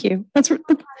 Thank you. That's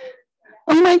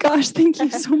oh my gosh, thank you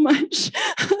so much.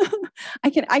 I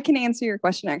can answer your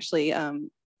question actually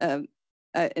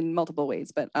in multiple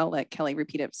ways, but I'll let Kelly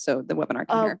repeat it so the webinar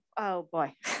can hear. Oh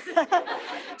boy.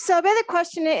 So maybe the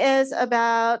question is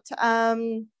about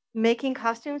making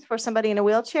costumes for somebody in a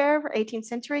wheelchair for 18th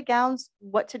century gowns,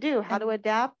 what to do, how to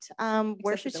adapt,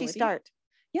 where should she start?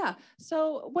 Yeah,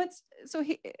 so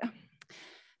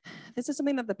this is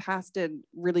something that the past did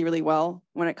really, really well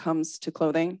when it comes to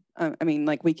clothing. I mean,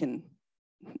 like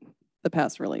the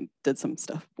past really did some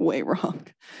stuff way wrong.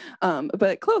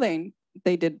 But clothing,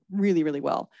 they did really, really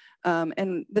well.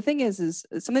 And the thing is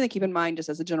something to keep in mind just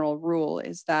as a general rule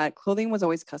is that clothing was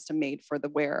always custom made for the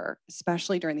wearer,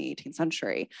 especially during the 18th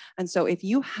century. And so if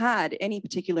you had any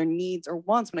particular needs or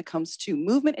wants when it comes to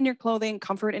movement in your clothing,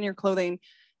 comfort in your clothing,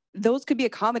 those could be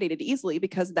accommodated easily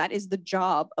because that is the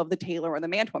job of the tailor or the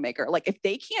mantua maker. Like if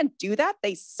they can't do that,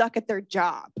 they suck at their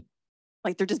job.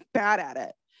 Like they're just bad at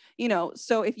it. You know,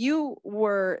 so if you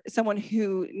were someone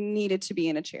who needed to be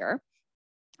in a chair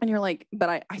and you're like,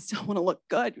 but I still want to look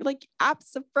good. You're like,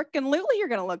 absolutely, you're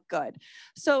going to look good.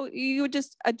 So you would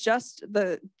just adjust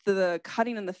the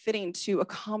cutting and the fitting to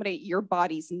accommodate your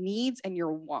body's needs and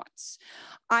your wants.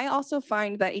 I also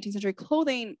find that 18th century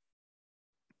clothing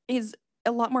is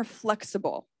a lot more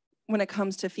flexible when it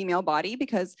comes to female body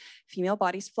because female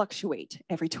bodies fluctuate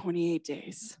every 28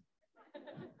 days.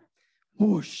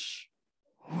 Whoosh.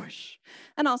 Whoosh.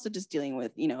 And also just dealing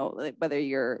with, you know, whether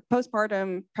you're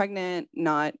postpartum, pregnant,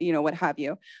 not, you know, what have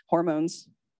you, hormones,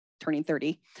 turning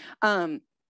 30,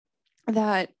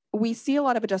 that we see a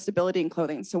lot of adjustability in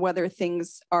clothing. So whether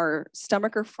things are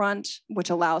stomach or front, which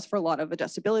allows for a lot of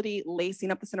adjustability, lacing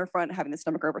up the center front, having the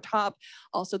stomach over top,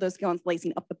 also those gowns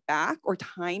lacing up the back or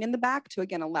tying in the back to,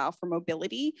 again, allow for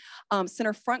mobility.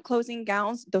 Center front closing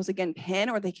gowns, those again pin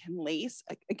or they can lace.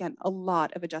 Again, a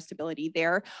lot of adjustability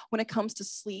there. When it comes to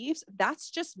sleeves,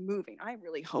 that's just moving. I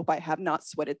really hope I have not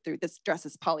sweated through this dress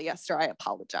is polyester. I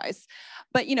apologize.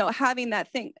 But, you know, having that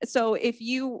thing. So if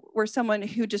you were someone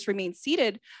who just remained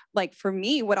seated, like for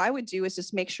me, what I would do is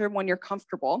just make sure when you're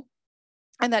comfortable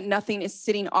and that nothing is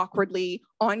sitting awkwardly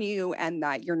on you and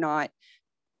that you're not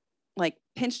like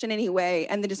pinched in any way.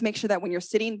 And then just make sure that when you're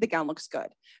sitting, the gown looks good.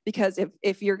 Because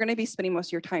if you're going to be spending most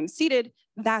of your time seated,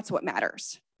 that's what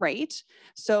matters, right?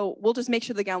 So we'll just make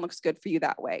sure the gown looks good for you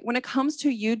that way. When it comes to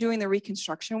you doing the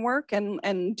reconstruction work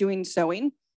and doing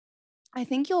sewing, I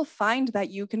think you'll find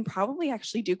that you can probably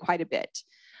actually do quite a bit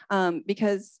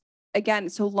because again,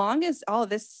 so long as all of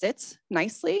this sits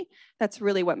nicely, that's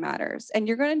really what matters. And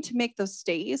you're going to make those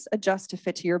stays adjust to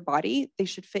fit to your body. They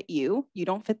should fit you. You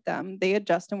don't fit them. They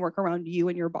adjust and work around you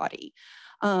and your body.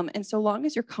 And so long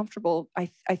as you're comfortable, I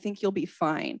think you'll be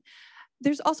fine.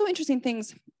 There's also interesting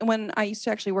things. When I used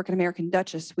to actually work at American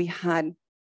Duchess, we had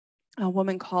a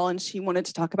woman call and she wanted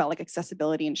to talk about like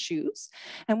accessibility in shoes.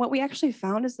 And what we actually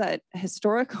found is that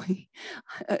historically,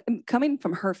 coming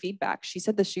from her feedback, she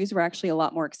said the shoes were actually a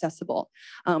lot more accessible.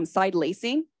 Side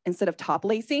lacing instead of top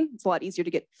lacing, it's a lot easier to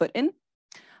get foot in.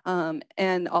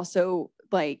 And also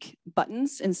like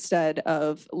buttons instead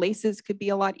of laces could be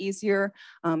a lot easier.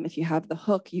 If you have the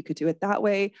hook, you could do it that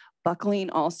way. buckling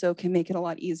also can make it a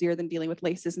lot easier than dealing with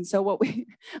laces. And so what we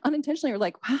unintentionally were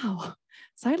like, wow,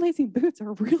 side lacing boots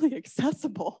are really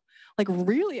accessible, like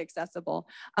really accessible.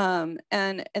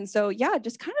 And so, yeah,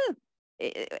 just kind of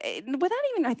without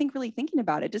even, I think, really thinking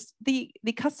about it, just the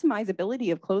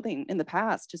customizability of clothing in the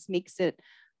past just makes it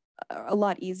a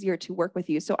lot easier to work with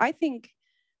you. So I think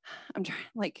I'm trying,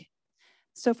 like,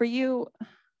 so for you,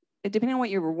 depending on what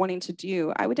you're wanting to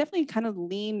do, I would definitely kind of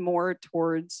lean more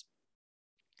towards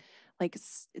like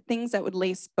things that would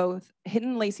lace both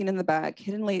hidden lacing in the back,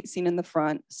 hidden lacing in the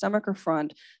front, stomach or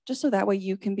front, just so that way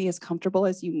you can be as comfortable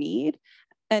as you need,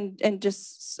 and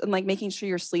just like making sure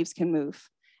your sleeves can move.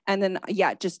 And then,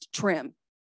 yeah, just trim,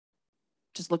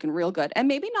 just looking real good. And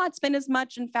maybe not spend as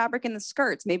much in fabric in the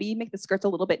skirts. Maybe you make the skirts a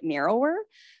little bit narrower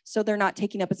so they're not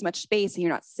taking up as much space and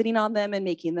you're not sitting on them and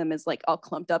making them as like all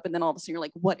clumped up. And then all of a sudden you're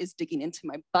like, what is digging into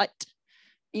my butt?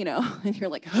 You know, and you're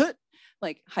like, huh,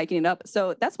 like hiking it up.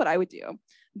 So that's what I would do.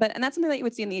 And that's something that you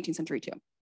would see in the 18th century too.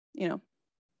 You know,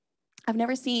 I've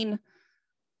never seen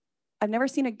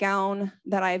a gown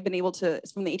that I've been able to,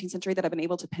 from the 18th century, that I've been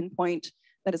able to pinpoint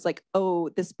that is like, oh,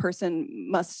 this person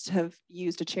must have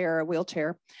used a chair, a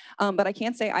wheelchair. But I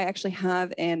can say I actually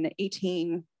have an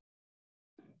late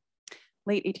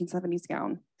 1870s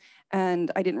gown.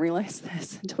 And I didn't realize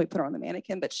this until we put her on the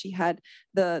mannequin, but she had,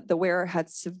 the wearer had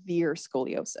severe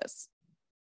scoliosis.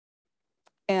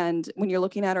 And when you're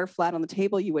looking at her flat on the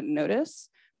table, you wouldn't notice.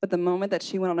 But the moment that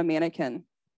she went on a mannequin,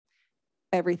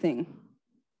 everything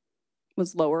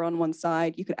was lower on one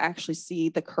side. You could actually see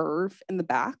the curve in the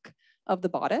back of the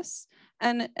bodice.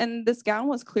 And this gown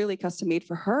was clearly custom made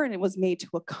for her, and it was made to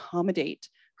accommodate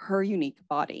her unique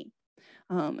body.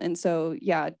 And so,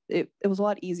 yeah, it was a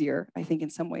lot easier, I think, in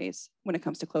some ways when it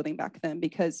comes to clothing back then,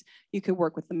 because you could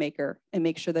work with the maker and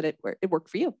make sure that it worked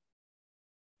for you.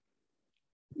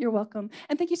 You're welcome.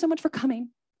 And thank you so much for coming.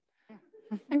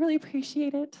 I really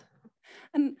appreciate it.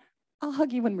 And I'll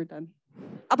hug you when we're done.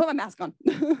 I'll put my mask on.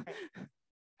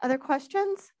 Other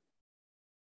questions?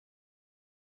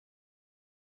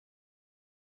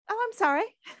 Oh, I'm sorry.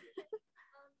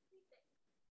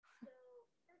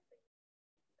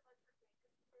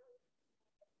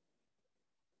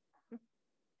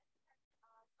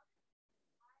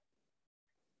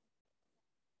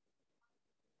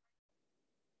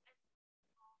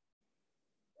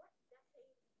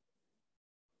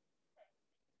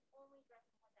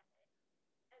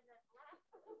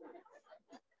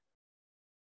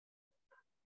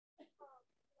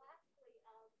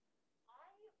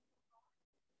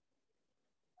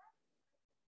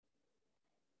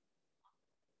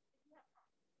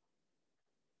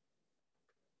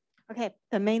 Okay,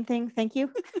 the main thing, thank you.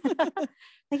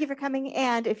 Thank you for coming.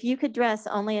 And if you could dress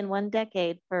only in one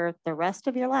decade for the rest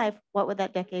of your life, what would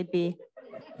that decade be?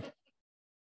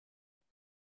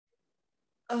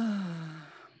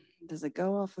 Does it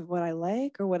go off of what I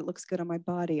like or what looks good on my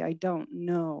body? I don't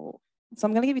know. So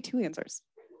I'm going to give you two answers.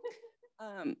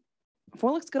 If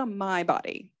what looks good on my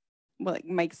body, what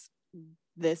makes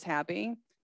this happy,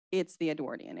 it's the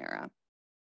Edwardian era.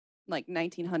 Like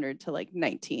 1900 to like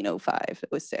 1905,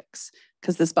 it was 6.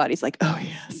 Because this body's like, oh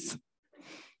yes,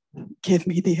 give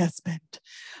me the S-bend.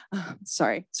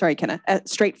 Sorry, Kenna.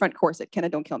 Straight front corset. Kenna,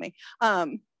 don't kill me.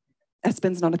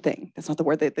 S-bend's not a thing. That's not the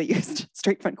word that they used.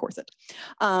 Straight front corset.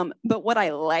 But what I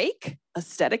like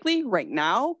aesthetically right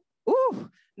now,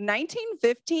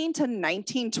 1915 to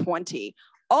 1920.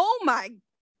 Oh my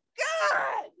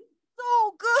God.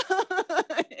 So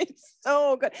good. It's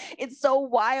so good. It's so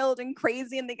wild and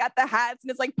crazy. And they got the hats and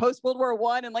it's like post World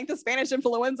War I and like the Spanish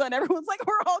influenza and everyone's like,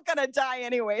 we're all gonna die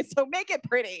anyway. So make it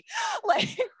pretty.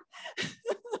 Like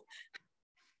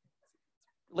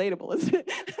relatable, isn't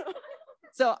it?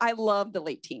 So I love the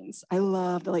late teens. I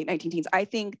love the late 19 teens. I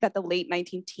think that the late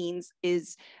 19 teens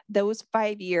those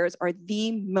 5 years are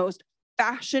the most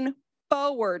fashion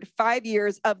forward 5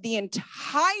 years of the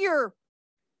entire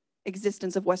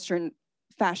existence of Western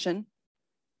fashion,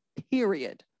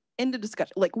 period. End of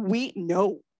discussion. Like we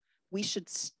should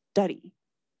study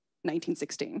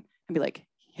 1916 and be like,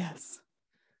 yes,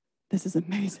 this is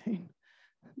amazing.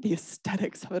 The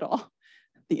aesthetics of it all,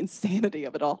 the insanity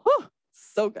of it all. Whew,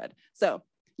 so good. So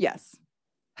yes,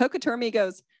 haute couture me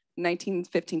goes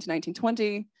 1915 to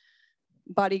 1920.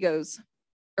 Body goes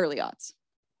early aughts,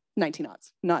 19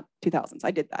 aughts, not 2000s. I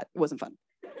did that. It wasn't fun.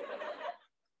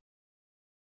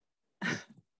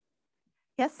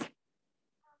 Yes.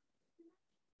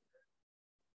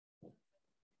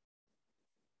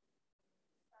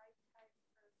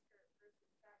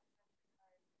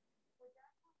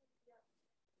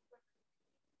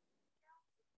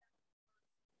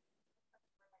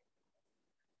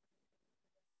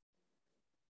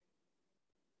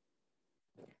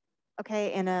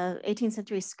 Okay, in a 18th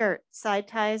century skirt, side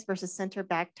ties versus center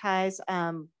back ties.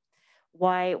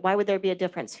 Why would there be a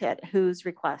difference? Whose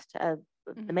request?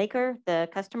 The maker, the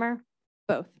customer?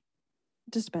 Both.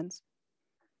 It just depends.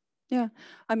 Yeah.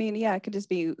 I mean, yeah, it could just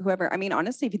be whoever. I mean,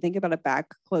 honestly, if you think about it,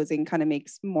 back closing kind of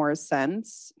makes more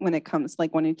sense when it comes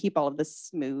like when you keep all of this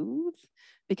smooth,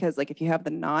 because like if you have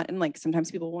the knot and like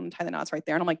sometimes people want to tie the knots right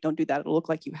there and I'm like, don't do that. It'll look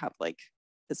like you have like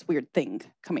this weird thing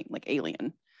coming like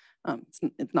alien.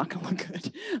 It's not gonna look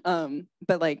good.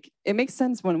 But like it makes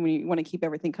sense when we want to keep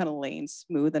everything kind of laying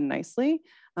smooth and nicely.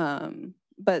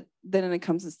 But then when it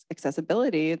comes to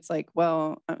accessibility, it's like,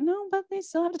 well, no, but they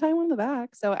still have to tie one in the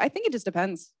back. So I think it just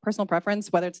depends, personal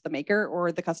preference, whether it's the maker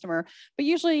or the customer. But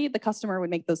usually the customer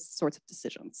would make those sorts of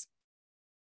decisions.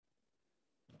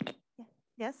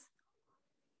 Yes.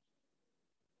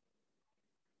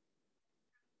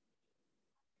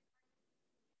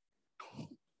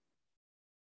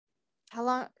 How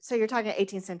long? So you're talking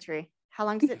 18th century. How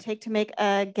long does it take to make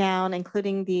a gown,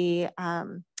 including the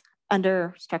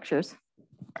under structures?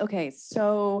 Okay,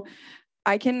 so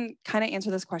I can kind of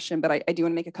answer this question, but I do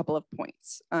want to make a couple of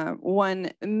points.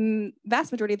 One,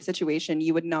 vast majority of the situation,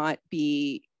 you would not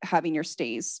be having your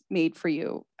stays made for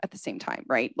you at the same time,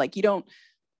 right? Like you don't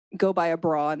go buy a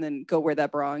bra and then go wear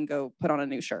that bra and go put on a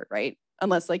new shirt, right?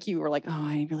 Unless like you were like, oh,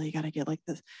 I really got to get like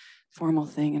this formal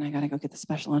thing and I got to go get the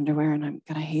special underwear and I'm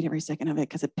going to hate every second of it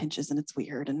because it pinches and it's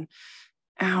weird and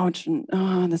ouch, and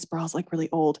oh, this bra is like really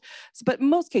old. So, but in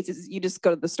most cases, you just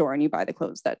go to the store and you buy the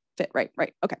clothes that fit, right?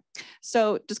 Right. Okay.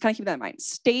 So just kind of keep that in mind.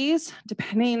 Stays,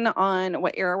 depending on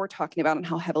what era we're talking about and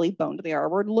how heavily boned they are,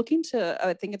 we're looking to,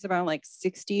 I think it's about like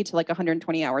 60 to like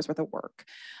 120 hours worth of work.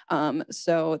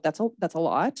 So that's a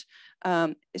lot.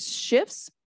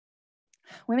 Shifts,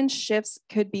 women's shifts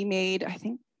could be made, I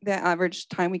think, the average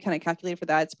time we kind of calculated for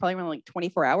that, it's probably around like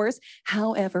 24 hours.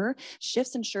 However,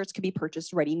 shifts and shirts could be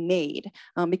purchased ready-made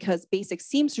because basic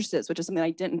seamstresses, which is something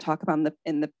I didn't talk about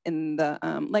in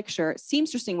the lecture,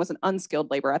 seamstressing was an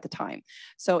unskilled labor at the time.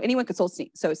 So anyone could sew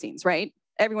seams, right?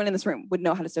 Everyone in this room would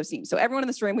know how to sew seams. So everyone in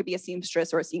this room would be a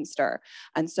seamstress or a seamster.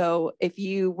 And so if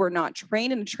you were not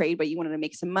trained in a trade, but you wanted to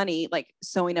make some money, like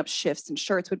sewing up shifts and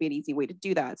shirts would be an easy way to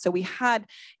do that. So we had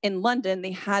in London,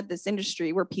 they had this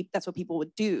industry where that's what people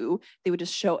would do. They would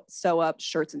just sew up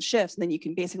shirts and shifts, and then you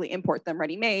can basically import them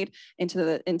ready-made into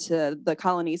the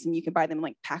colonies, and you can buy them in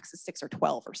like packs of 6 or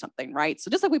 12 or something, right? So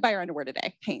just like we buy our underwear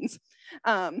today, Hanes.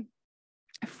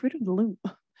 Fruit of the Loom.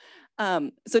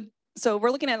 So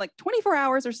we're looking at like 24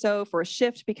 hours or so for a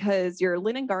shift because your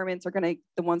linen garments are the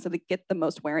ones that get the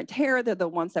most wear and tear. They're the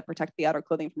ones that protect the outer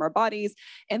clothing from our bodies.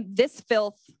 And this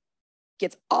filth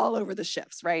gets all over the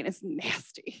shifts, right? It's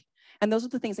nasty. And those are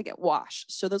the things that get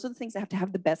washed. So those are the things that have to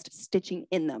have the best stitching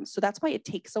in them. So that's why it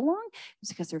takes so long, is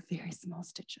because they're very small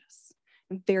stitches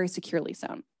and very securely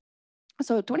sewn.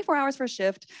 So 24 hours for a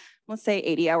shift, let's say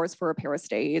 80 hours for a pair of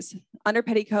stays. Under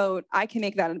petticoat, I can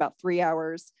make that in about 3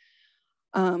 hours.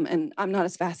 And I'm not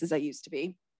as fast as I used to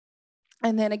be.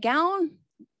 And then a gown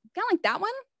like that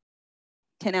one,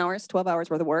 10 hours, 12 hours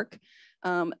worth of work.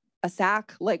 A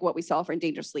sack like what we saw for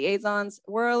Dangerous Liaisons,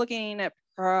 we're looking at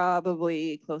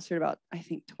probably closer to about, I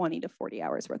think, 20 to 40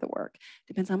 hours worth of work.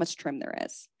 Depends how much trim there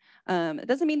is. It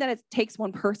doesn't mean that it takes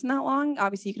one person that long.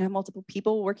 Obviously, you can have multiple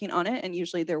people working on it, and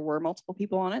usually there were multiple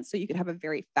people on it, so you could have a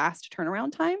very fast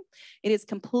turnaround time. It is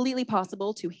completely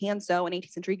possible to hand sew an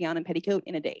 18th century gown and petticoat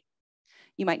in a day.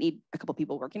 You might need a couple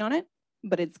people working on it,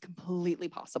 but it's completely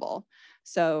possible.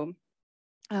 So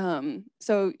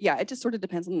yeah, it just sort of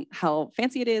depends on how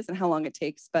fancy it is and how long it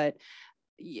takes. But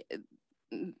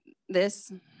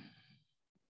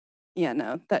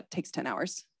no, that takes 10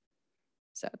 hours.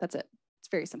 So that's it. It's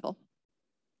very simple.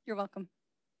 You're welcome.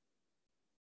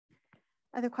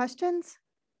 Other questions?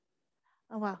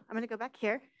 Oh, wow. I'm going to go back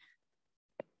here.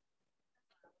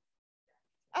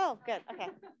 Oh, good. Okay.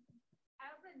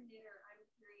 As a knitter, I'm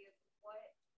curious what,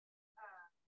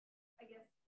 I guess,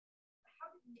 how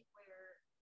did knitwear,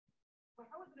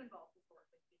 how was it involved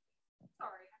historically?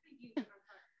 Sorry, I think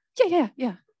you.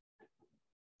 Yeah.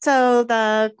 So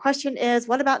the question is,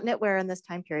 what about knitwear in this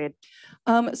time period?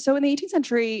 So in the 18th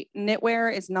century,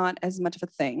 knitwear is not as much of a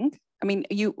thing. I mean,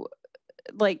 you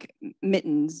like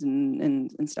mittens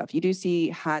and stuff. You do see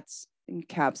hats and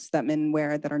caps that men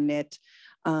wear that are knit.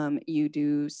 You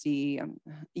do see,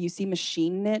 you see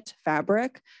machine knit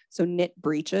fabric. So knit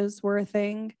breeches were a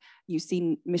thing. You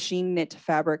see machine knit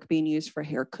fabric being used for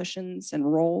hair cushions and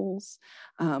rolls.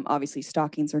 Obviously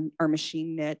stockings are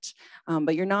machine knit,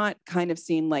 but you're not kind of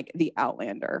seeing like the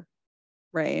Outlander,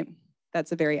 right?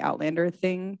 that's a very Outlander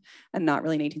thing and not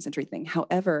really an 18th century thing.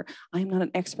 However, I'm not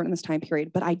an expert in this time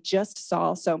period, but I just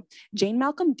saw, so Jane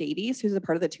Malcolm Davies, who's a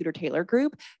part of the Tudor Tailor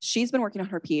group, she's been working on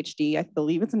her PhD, I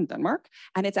believe it's in Denmark,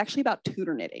 and it's actually about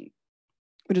Tudor knitting,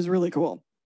 which is really cool.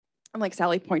 And like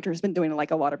Sally Pointer has been doing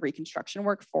like a lot of reconstruction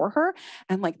work for her.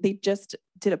 And like they just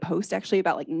did a post actually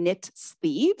about like knit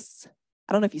sleeves.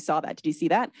 I don't know if you saw that. Did you see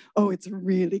that? Oh, it's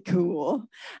really cool.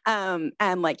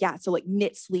 And like, yeah, so like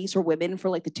knit sleeves for women for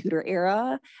like the Tudor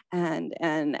era and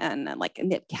like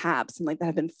knit caps and like that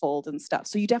have been folded and stuff.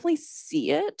 So you definitely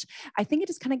see it. I think it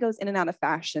just kind of goes in and out of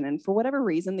fashion. And for whatever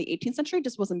reason, the 18th century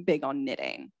just wasn't big on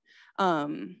knitting.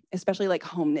 Especially like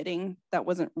home knitting, that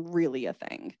wasn't really a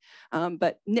thing.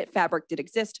 But knit fabric did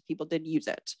exist. People did use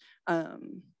it.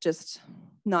 Just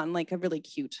not in like a really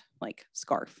cute like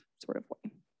scarf sort of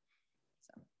way.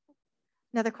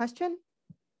 Another question?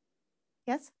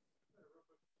 Yes?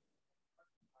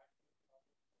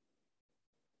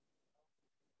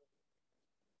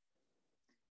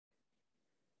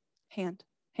 Hand.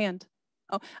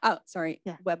 Oh, sorry,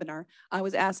 yeah. Webinar. I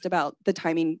was asked about the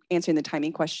timing, answering the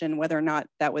timing question, whether or not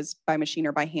that was by machine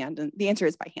or by hand. And the answer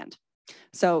is by hand.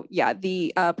 So yeah,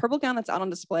 the purple gown that's out on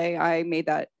display, I made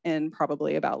that in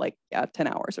probably about like, 10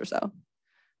 hours or so.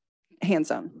 Hand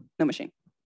sewn, no machine.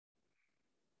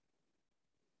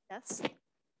 Yes.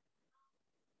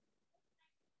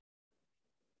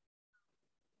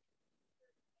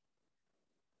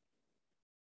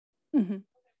 Mm-hmm.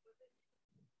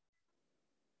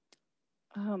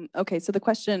 Okay, so the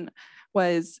question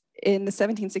was, in the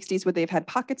 1760s, would they have had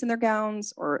pockets in their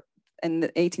gowns, or in the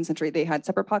 18th century, they had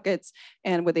separate pockets,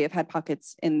 and would they have had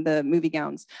pockets in the movie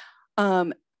gowns?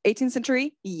 18th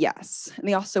century, yes. And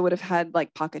they also would have had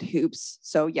like pocket hoops.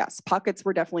 So yes, pockets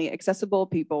were definitely accessible.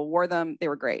 People wore them. They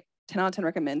were great. 10 out of 10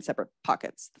 recommend separate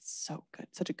pockets. That's so good.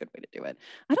 Such a good way to do it.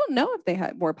 I don't know if they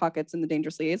had more pockets in the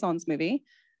Dangerous Liaisons movie.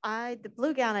 The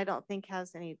blue gown, I don't think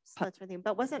has any slits or anything,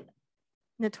 but wasn't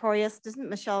Notorious, doesn't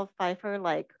Michelle Pfeiffer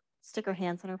like stick her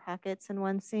hands in her pockets in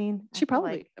one scene? She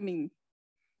probably, I mean,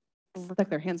 stuck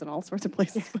their hands in all sorts of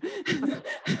places.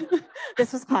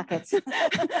 This was pockets.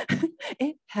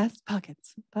 It has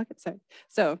pockets. Pockets.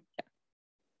 So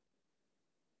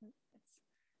yeah.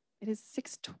 It is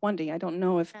 6:20. I don't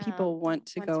know if people want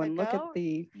to go and look at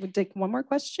the. Would take one more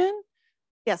question?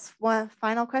 Yes. One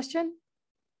final question.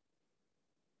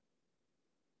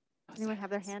 Anyone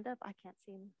have their hand up? I can't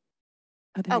see them.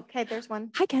 Okay, there's one.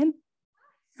 Hi, Ken.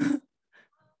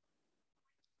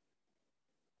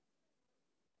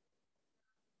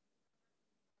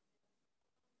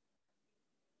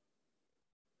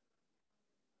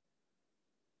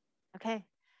 Okay.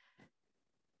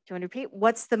 Do you want to repeat?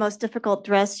 What's the most difficult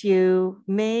dress you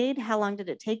made? How long did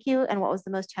it take you? And what was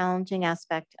the most challenging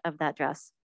aspect of that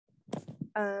dress?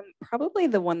 Probably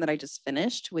the one that I just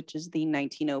finished, which is the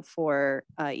 1904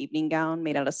 evening gown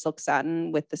made out of silk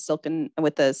satin with the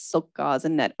silk gauze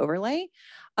and net overlay.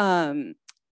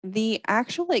 The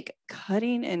actual like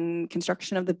cutting and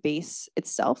construction of the base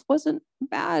itself wasn't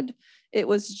bad. It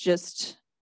was just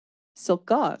silk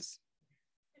gauze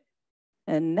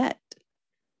and net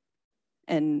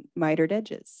and mitered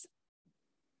edges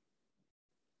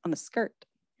on a skirt.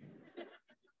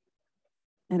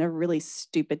 And a really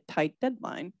stupid tight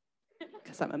deadline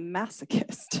because I'm a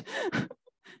masochist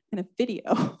in a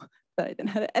video that I didn't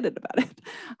have to edit about it.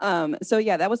 So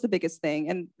yeah, that was the biggest thing.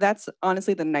 And that's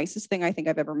honestly the nicest thing I think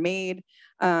I've ever made.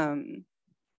 And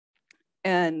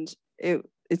it's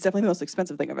definitely the most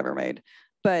expensive thing I've ever made.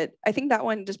 But I think that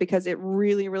one, just because it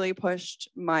really, really pushed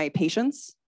my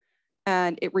patience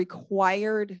and it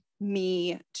required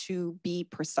me to be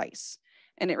precise.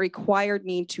 And it required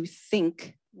me to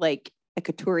think like a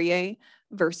couturier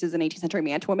versus an 18th century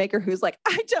mantua maker who's like,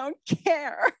 I don't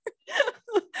care,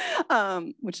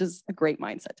 which is a great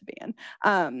mindset to be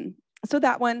in. So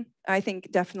that one, I think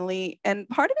definitely, and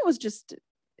part of it was just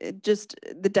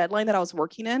the deadline that I was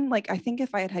working in. Like, I think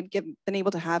if I had been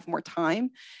able to have more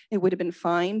time, it would have been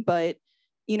fine. But,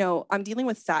 you know, I'm dealing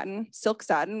with satin, silk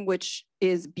satin, which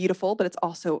is beautiful, but it's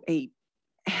also a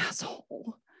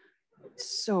asshole.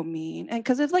 So mean. And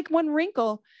because it's like one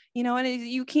wrinkle, you know, and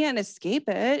you can't escape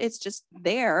it. It's just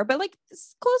there. But like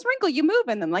this clothes wrinkle, you move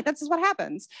in them. Like that's just what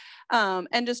happens.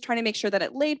 And just trying to make sure that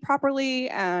it laid properly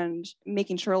and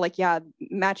making sure like, yeah,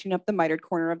 matching up the mitered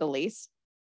corner of the lace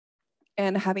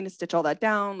and having to stitch all that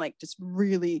down. Like just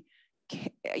really,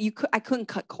 I couldn't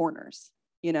cut corners,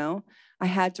 you know, I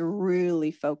had to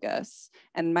really focus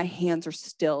and my hands are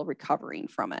still recovering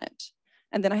from it.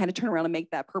 And then I had to turn around and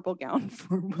make that purple gown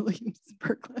for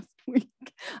Williamsburg last week.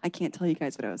 I can't tell you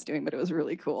guys what I was doing, but it was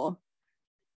really cool.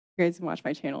 You guys can watch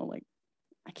my channel like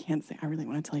I can't say, I really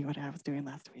want to tell you what I was doing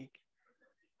last week,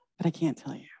 but I can't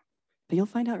tell you. But you'll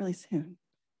find out really soon.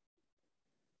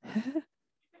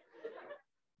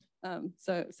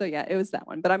 So yeah, it was that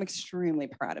one, but I'm extremely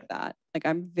proud of that. Like,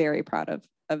 I'm very proud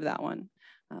of that one.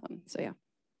 So yeah.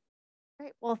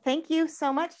 Great. Well, thank you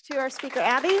so much to our speaker,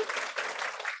 Abby.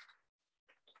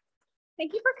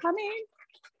 Thank you for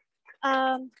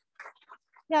coming.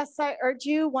 Yes, I urge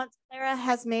you, once Clara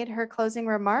has made her closing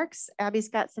remarks, Abby's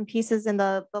got some pieces in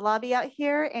the lobby out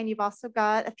here, and you've also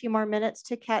got a few more minutes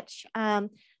to catch the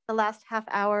last half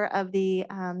hour of the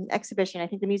exhibition. I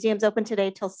think the museum's open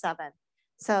today till 7.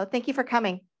 So thank you for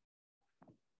coming.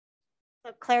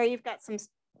 So Clara, you've got some things.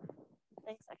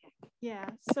 Okay.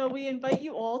 Yeah, so we invite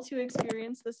you all to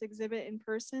experience this exhibit in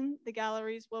person. The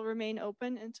galleries will remain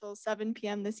open until 7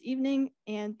 p.m. this evening,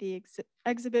 and the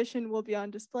exhibition will be on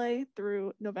display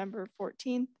through November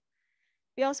 14th.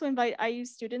 We also invite IU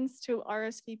students to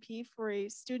RSVP for a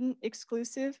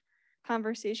student-exclusive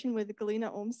conversation with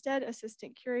Galina Olmsted,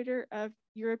 Assistant Curator of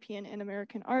European and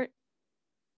American Art.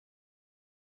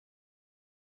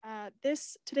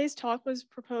 Today's talk was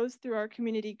proposed through our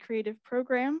Community Creative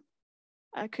Program.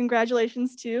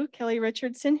 Congratulations to Kelly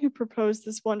Richardson, who proposed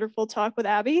this wonderful talk with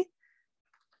Abby.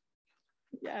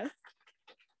 Yes.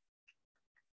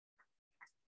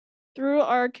 Through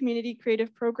our Community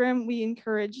Creative Program, we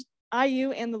encourage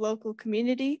IU and the local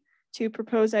community to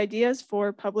propose ideas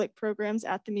for public programs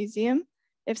at the museum.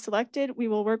 If selected, we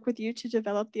will work with you to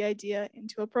develop the idea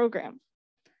into a program.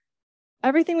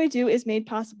 Everything we do is made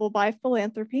possible by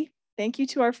philanthropy. Thank you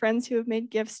to our friends who have made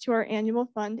gifts to our annual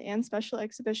fund and special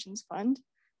exhibitions fund.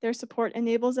 Their support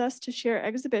enables us to share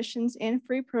exhibitions and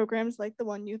free programs like the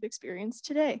one you've experienced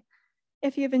today.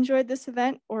 If you have enjoyed this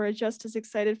event or are just as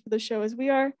excited for the show as we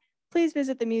are, please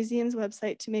visit the museum's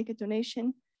website to make a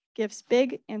donation. Gifts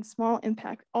big and small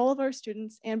impact all of our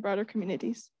students and broader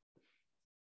communities.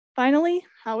 Finally,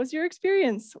 how was your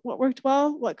experience? What worked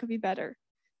well? What could be better?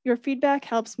 Your feedback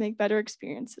helps make better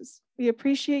experiences. We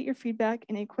appreciate your feedback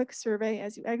in a quick survey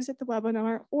as you exit the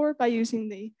webinar or by using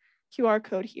the QR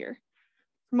code here.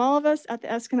 From all of us at the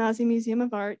Eskenazi Museum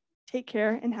of Art, take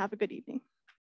care and have a good evening.